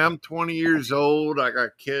 yeah, I'm 20 years old. I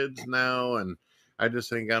got kids now and I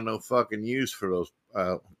just ain't got no fucking use for those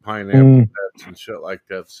pineapple pets and shit like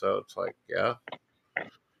that. So it's like, yeah, it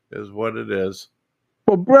is what it is.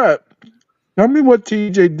 Well, Brett, tell me what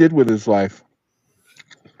TJ did with his life.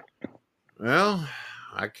 Well,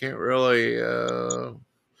 I can't really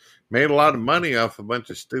made a lot of money off a bunch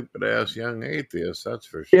of stupid ass young atheists, that's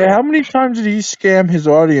for sure. Yeah, how many times did he scam his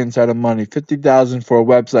audience out of money? 50,000 for a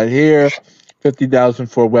website here, 50,000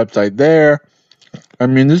 for a website there. I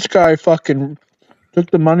mean, this guy fucking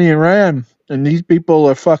took the money and ran, and these people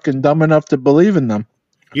are fucking dumb enough to believe in them.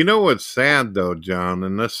 You know what's sad though, John,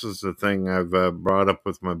 and this is the thing I've brought up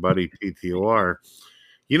with my buddy TTOR.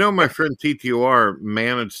 You know, my friend TTOR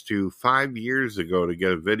managed to 5 years ago to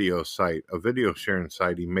get a video sharing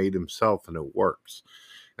site he made himself, and it works.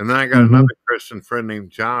 And then I got another Christian friend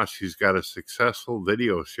named Josh who's got a successful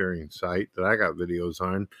video sharing site that I got videos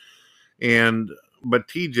on. But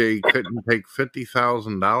TJ couldn't take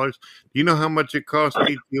 $50,000. Do you know how much it cost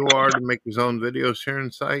TTOR to make his own video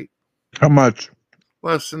sharing site? How much?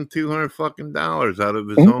 Less than $200 fucking out of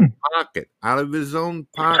his own pocket. Out of his own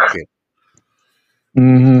pocket.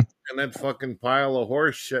 Mm-hmm. And that fucking pile of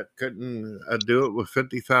horse shit couldn't do it with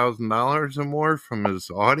 $50,000 or more from his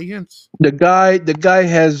audience. The guy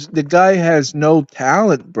has no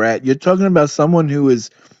talent, Brett. You're talking about someone who is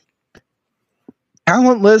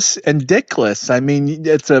talentless and dickless. I mean,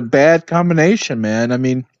 it's a bad combination, man. I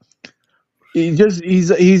mean, he's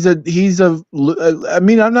a. I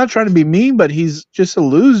mean, I'm not trying to be mean, but he's just a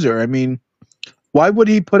loser. I mean, why would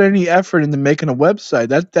he put any effort into making a website?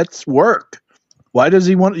 That's work. Why does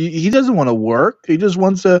he want? He doesn't want to work. He just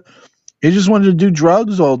wants to do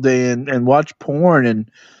drugs all day and watch porn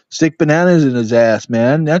and stick bananas in his ass,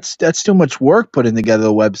 man. That's too much work putting together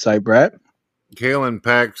a website, Brett. Kalen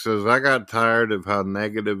Pack says, I got tired of how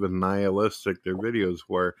negative and nihilistic their videos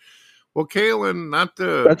were. Well, Kalen,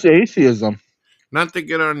 that's atheism. Not to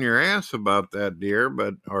get on your ass about that, dear,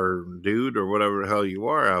 or dude, or whatever the hell you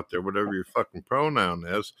are out there, whatever your fucking pronoun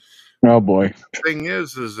is. Oh boy. The thing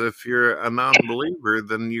is if you're a non-believer,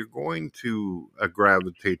 then you're going to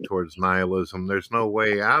gravitate towards nihilism. There's no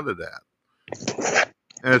way out of that.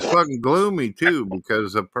 And it's fucking gloomy too,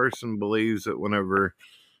 because a person believes that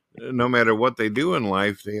no matter what they do in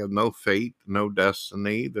life, they have no fate, no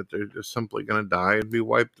destiny, that they're just simply going to die and be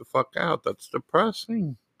wiped the fuck out. That's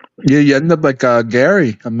depressing. Yeah, you end up like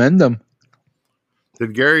Gary. Amend them.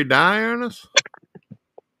 Did Gary die, Ernest?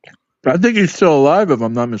 I think he's still alive, if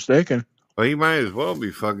I'm not mistaken. Well, he might as well be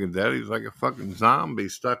fucking dead. He's like a fucking zombie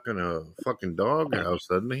stuck in a fucking doghouse,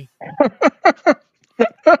 doesn't he?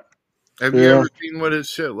 Have you ever seen what his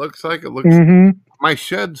shit looks like? It looks my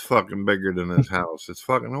shed's fucking bigger than his house. It's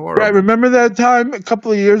fucking horrible. Right, remember that time a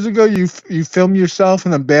couple of years ago you filmed yourself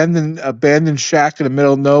in an abandoned shack in the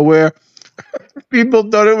middle of nowhere? People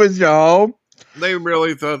thought it was your home. They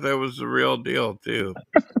really thought that was the real deal too.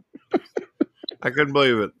 I couldn't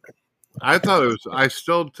believe it. I thought it was. I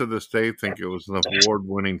still to this day think it was an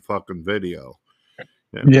award-winning fucking video.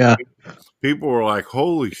 Yeah. People were like,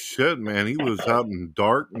 "Holy shit, man! He was out in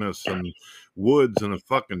darkness and woods in a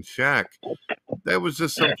fucking shack." That was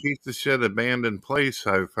just some piece of shit abandoned place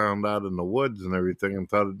I found out in the woods and everything, and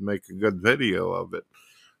thought it'd make a good video of it.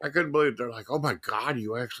 I couldn't believe it. They're like, "Oh my god,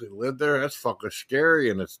 you actually lived there? That's fucking scary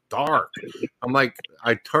and it's dark." I'm like,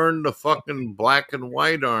 I turned the fucking black and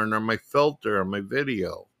white on my filter on my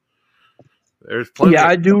video. There's plenty. Yeah,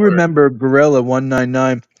 I do remember Gorilla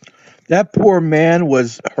 199. That poor man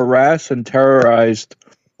was harassed and terrorized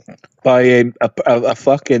by a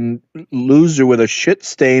fucking loser with a shit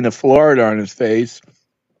stain of Florida on his face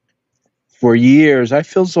for years. I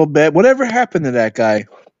feel so bad. Whatever happened to that guy?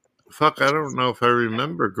 Fuck, I don't know if I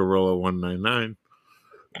remember Gorilla 199.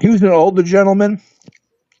 He was an older gentleman,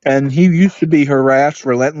 and he used to be harassed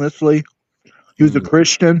relentlessly. He was a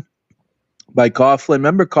Christian by Coughlin.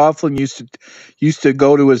 Remember, Coughlin used to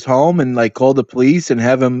go to his home and like call the police and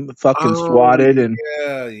have him fucking swatted. And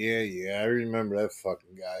yeah. I remember that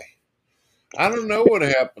fucking guy. I don't know what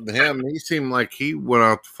happened to him. He seemed like he went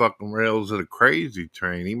off the fucking rails at a crazy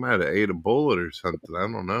train. He might have ate a bullet or something. I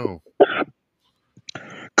don't know.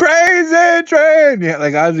 Crazy train, yeah,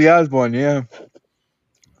 like Ozzy Osbourne, yeah.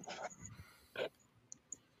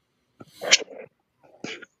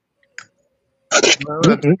 No,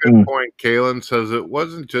 that's a good point. Kalen says it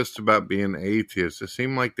wasn't just about being atheist. It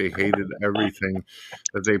seemed like they hated everything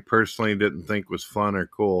that they personally didn't think was fun or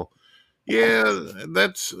cool. Yeah,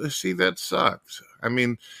 that sucks. I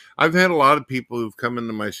mean, I've had a lot of people who've come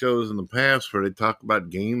into my shows in the past where they talk about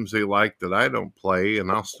games they like that I don't play, and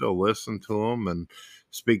I'll still listen to them and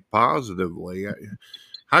speak positively.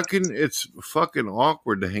 How can it's fucking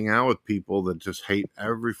awkward to hang out with people that just hate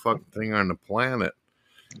every fucking thing on the planet?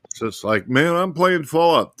 It's just like, man, I'm playing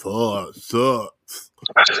Fallout. Fallout sucks.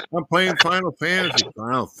 I'm playing Final Fantasy.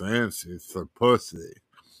 Final Fantasy is for pussy.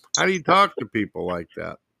 How do you talk to people like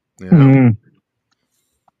that? You know?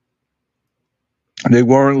 They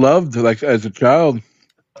weren't loved like as a child.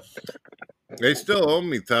 They still owe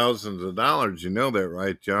me thousands of dollars. You know that,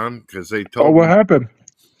 right, John? Because they told me. What happened?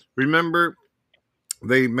 Remember,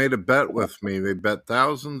 they made a bet with me. They bet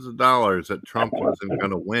thousands of dollars that Trump wasn't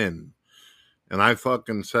going to win. And I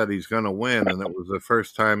fucking said he's going to win. And it was the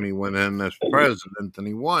first time he went in as president and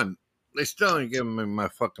he won. They still ain't giving me my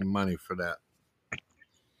fucking money for that.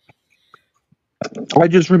 I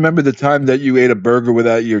just remember the time that you ate a burger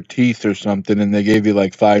without your teeth or something, and they gave you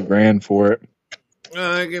like $5,000 for it.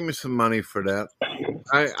 They gave me some money for that.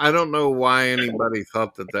 I don't know why anybody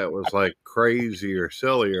thought that was like crazy or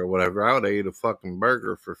silly or whatever. I would have ate a fucking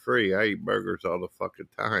burger for free. I eat burgers all the fucking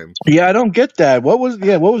time. Yeah, I don't get that.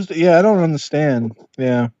 I don't understand.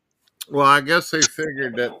 Yeah. Well, I guess they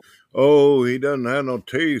figured that, oh, he doesn't have no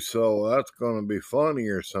teeth, so that's going to be funny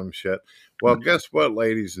or some shit. Well, guess what,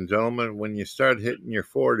 ladies and gentlemen? When you start hitting your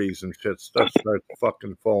 40s and shit, stuff starts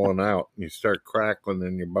fucking falling out and you start crackling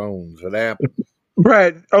in your bones. It happens.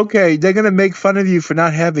 Brett, okay, they're going to make fun of you for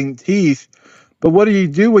not having teeth, but what do you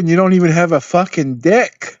do when you don't even have a fucking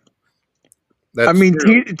dick? That's true.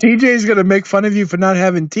 TJ's going to make fun of you for not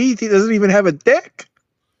having teeth. He doesn't even have a dick.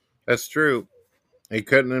 That's true. He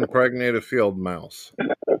couldn't impregnate a field mouse.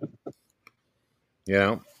 You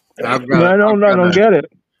know? I don't get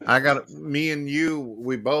it. I got me and you.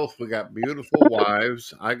 We got beautiful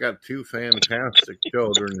wives. I got two fantastic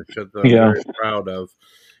children and shit that I'm very proud of.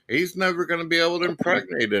 He's never going to be able to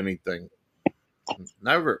impregnate anything.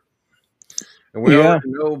 Never. And we already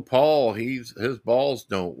know Paul. His balls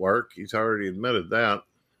don't work. He's already admitted that.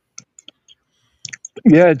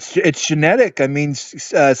 Yeah, it's genetic. I mean,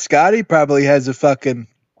 Scotty probably has a fucking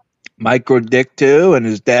micro dick too, and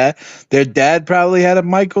their dad probably had a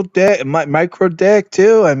micro dick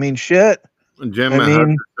too. I mean, shit. Jim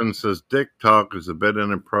Hutcherson says dick talk is a bit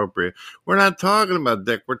inappropriate. We're not talking about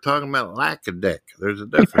dick. We're talking about lack of dick. There's a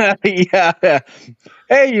difference. Yeah.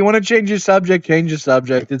 Hey, you want to change your subject? Change your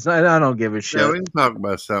subject. It's not. I don't give a shit. Yeah, we can talk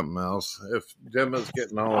about something else. If Jim is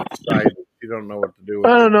getting all excited, you don't know what to do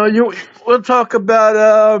with I don't know. We'll talk about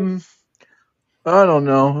I don't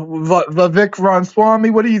know. Vivek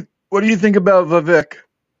Ramaswamy. What do you think about Vivek?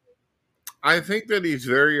 I think that he's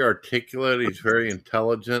very articulate. He's very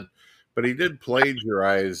intelligent. But he did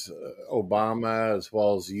plagiarize Obama as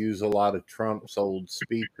well as use a lot of Trump's old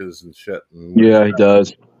speeches and shit. Yeah, he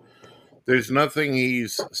does. There's nothing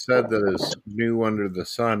he's said that is new under the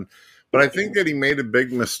sun. But I think that he made a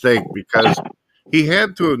big mistake because he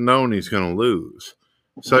had to have known he's going to lose.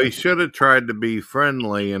 So he should have tried to be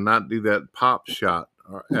friendly and not do that pop shot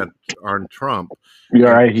on Trump.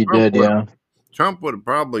 You're right, he did, yeah. Trump would have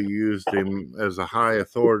probably used him as a high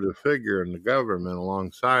authoritative figure in the government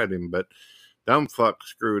alongside him, but dumb fuck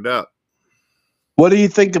screwed up. What do you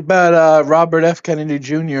think about Robert F. Kennedy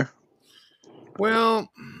Jr.? Well,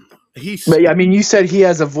 I mean, you said he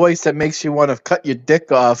has a voice that makes you want to cut your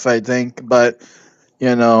dick off, I think, but,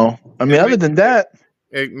 I mean, other than that.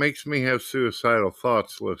 It makes me have suicidal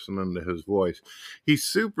thoughts listening to his voice. He's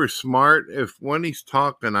super smart. When he's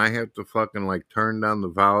talking, I have to fucking like turn down the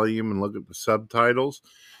volume and look at the subtitles.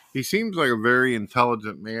 He seems like a very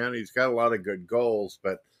intelligent man. He's got a lot of good goals,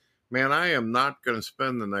 but man, I am not going to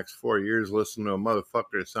spend the next 4 years listening to a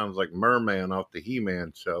motherfucker that sounds like Merman off the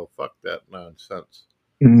He-Man show. Fuck that nonsense.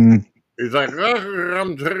 Mm. He's like, I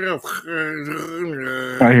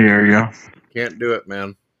hear you. Can't do it,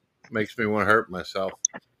 man. Makes me want to hurt myself.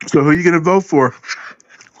 So who are you going to vote for?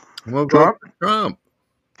 We'll vote for Trump.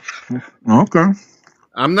 Okay.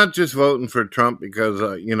 I'm not just voting for Trump because,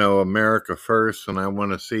 America first and I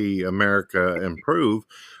want to see America improve.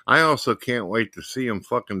 I also can't wait to see him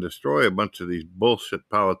fucking destroy a bunch of these bullshit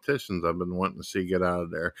politicians I've been wanting to see get out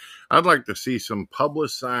of there. I'd like to see some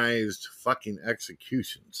publicized fucking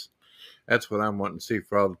executions. That's what I'm wanting to see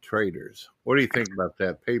for all the traitors. What do you think about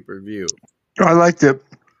that pay-per-view? I liked it.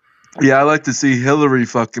 Yeah, I like to see Hillary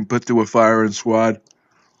fucking put to a firing squad.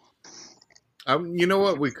 You know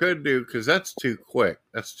what we could do? Because that's too quick.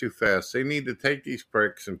 That's too fast. They need to take these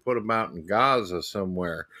pricks and put them out in Gaza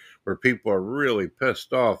somewhere where people are really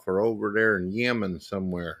pissed off, or over there in Yemen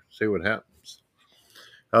somewhere. See what happens.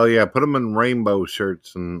 Hell yeah, put them in rainbow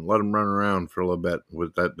shirts and let them run around for a little bit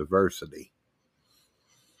with that diversity.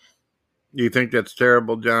 Do you think that's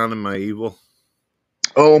terrible, John? Am I evil?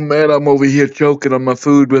 Oh, man, I'm over here choking on my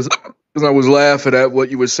food because I was laughing at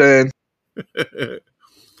what you were saying.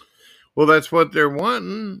 Well, that's what they're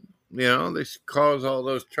wanting. They cause all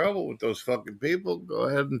those trouble with those fucking people. Go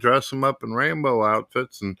ahead and dress them up in rainbow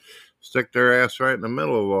outfits and stick their ass right in the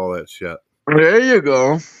middle of all that shit. There you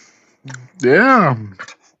go. Yeah.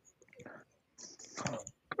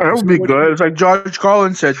 That would be good. It's like George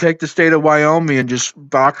Carlin said, take the state of Wyoming and just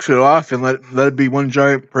box it off and let it be one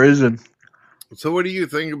giant prison. So what do you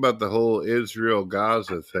think about the whole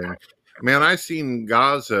Israel-Gaza thing? Man, I seen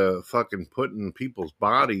Gaza fucking putting people's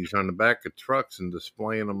bodies on the back of trucks and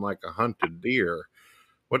displaying them like a hunted deer.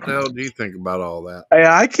 What the hell do you think about all that?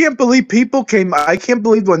 I can't believe people came. I can't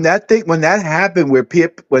believe when that happened,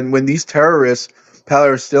 when these terrorists,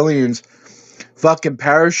 Palestinians, fucking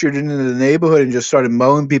parachuted into the neighborhood and just started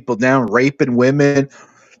mowing people down, raping women,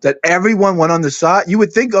 that everyone went on the side. You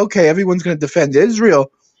would think, okay, everyone's going to defend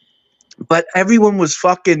Israel, but everyone was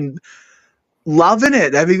fucking loving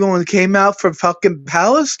it. Everyone came out for fucking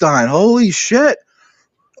Palestine. Holy shit.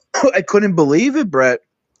 I couldn't believe it, Brett.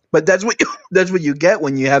 But that's what you get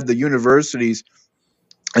when you have the universities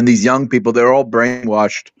and these young people. They're all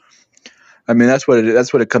brainwashed. I mean, that's what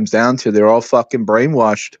it comes down to. They're all fucking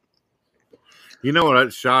brainwashed. You know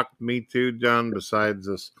what shocked me too, John, besides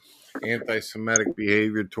this anti-Semitic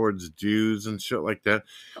behavior towards Jews and shit like that?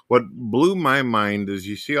 What blew my mind is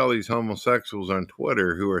you see all these homosexuals on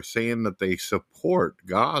Twitter who are saying that they support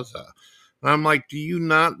Gaza. And I'm like,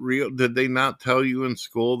 did they not tell you in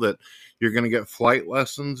school that you're going to get flight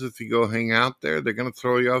lessons if you go hang out there? They're going to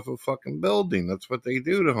throw you off a fucking building. That's what they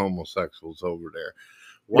do to homosexuals over there.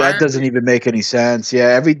 That doesn't even make any sense. Yeah,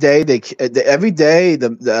 every day these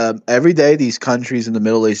countries in the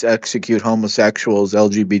Middle East execute homosexuals,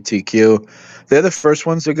 LGBTQ. They're the first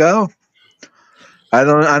ones to go. I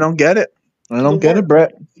don't get it. I don't get it,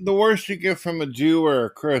 Brett. The worst you get from a Jew or a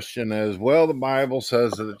Christian is, well, the Bible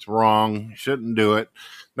says that it's wrong. You shouldn't do it.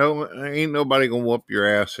 No, ain't nobody gonna whoop your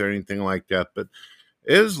ass or anything like that. But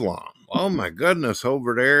Islam, oh my goodness,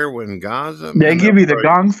 over there in Gaza, they give you the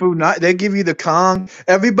kung fu. They give you the kung.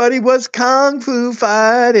 Everybody was kung fu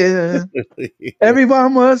fighting.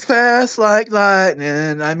 Everyone was fast like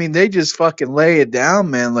lightning. I mean, they just fucking lay it down,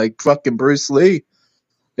 man, like fucking Bruce Lee.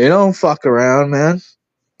 They don't fuck around, man.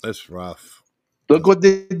 That's rough. Look what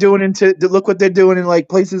they're doing in like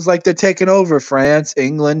places like they're taking over France,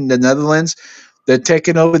 England, the Netherlands. They're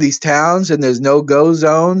taking over these towns and there's no-go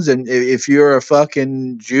zones. And if you're a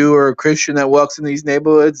fucking Jew or a Christian that walks in these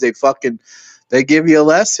neighborhoods, they give you a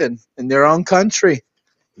lesson in their own country.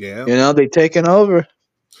 Yeah. They taking over.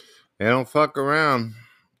 They don't fuck around.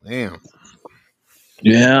 Damn.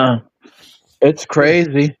 Yeah. It's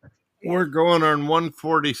crazy. We're going on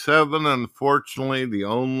 147. Unfortunately, the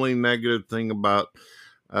only negative thing about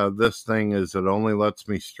this thing is it only lets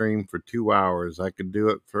me stream for 2 hours. I could do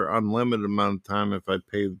it for unlimited amount of time if I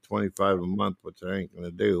pay the $25 a month, which I ain't going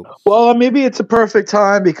to do. Well, maybe it's a perfect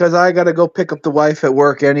time because I got to go pick up the wife at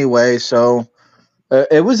work anyway. So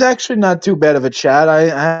It was actually not too bad of a chat. I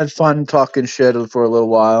had fun talking shit for a little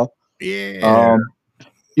while. Yeah.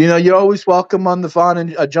 You're always welcome on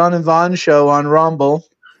the John and Vaughn show on Rumble,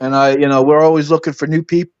 and we're always looking for new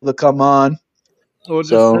people to come on. Well,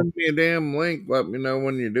 just send me a damn link. Let me know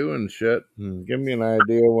when you're doing shit. And give me an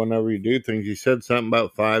idea whenever you do things. You said something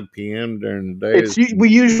about 5 p.m. during the day. We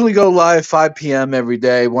usually go live 5 p.m. every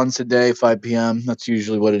day, once a day, 5 p.m. That's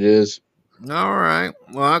usually what it is. All right.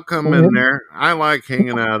 Well, I'll come in there. I like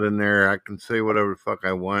hanging out in there. I can say whatever the fuck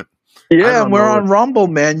I want. Yeah, and we're on Rumble,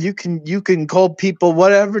 man. You can call people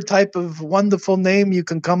whatever type of wonderful name you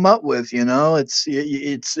can come up with.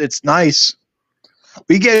 It's nice.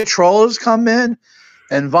 We get trolls come in,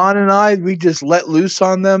 and Vaughn and I, we just let loose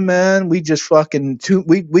on them, man. We just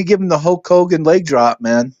we give them the Hulk Hogan leg drop,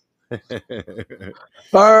 man.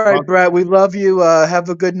 All right, Brett, we love you. Have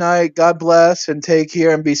a good night. God bless, and take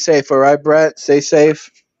care and be safe. All right, Brett, stay safe.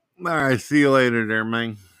 All right, see you later there,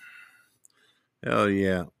 man. Hell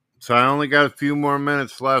yeah. So I only got a few more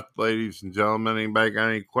minutes left, ladies and gentlemen. Anybody got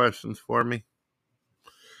any questions for me?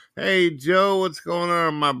 Hey, Joe, what's going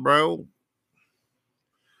on, my bro?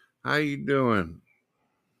 How you doing?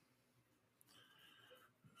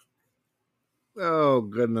 Oh,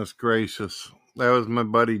 goodness gracious. That was my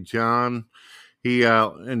buddy John. He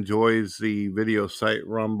enjoys the video site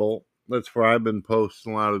Rumble. That's where I've been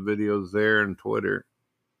posting a lot of videos there and Twitter.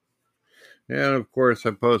 And, of course,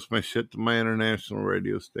 I post my shit to my international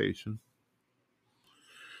radio station.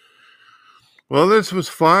 Well, this was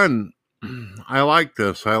fun. I like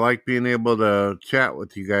this. I like being able to chat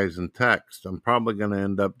with you guys in text. I'm probably going to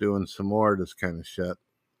end up doing some more of this kind of shit.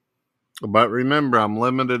 But remember, I'm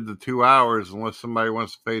limited to 2 hours unless somebody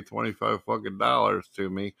wants to pay $25 fucking to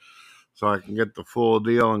me so I can get the full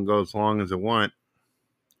deal and go as long as I want.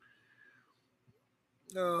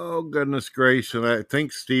 Oh, goodness gracious. I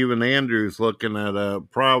think Stephen Andrews looking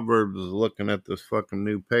at Proverbs is looking at this fucking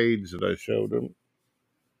new page that I showed him.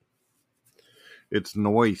 It's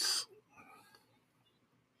nice.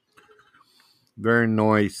 Very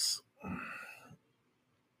nice.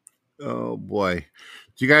 Oh, boy.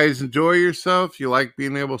 Do you guys enjoy yourself? You like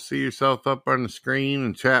being able to see yourself up on the screen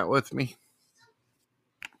and chat with me?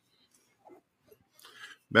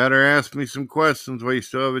 Better ask me some questions while you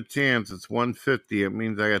still have a chance. It's 1:50. It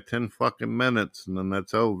means I got 10 fucking minutes and then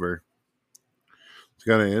that's over. It's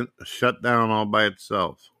going to shut down all by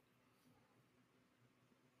itself.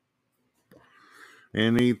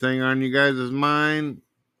 Anything on you guys' mind?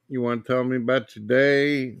 You want to tell me about your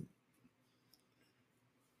day?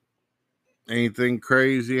 Anything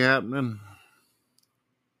crazy happening?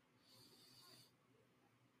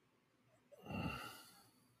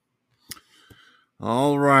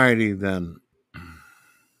 All righty then.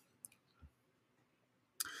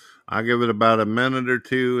 I'll give it about a minute or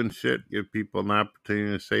two and shit. Give people an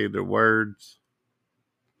opportunity to say their words.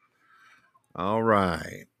 All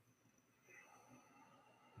right.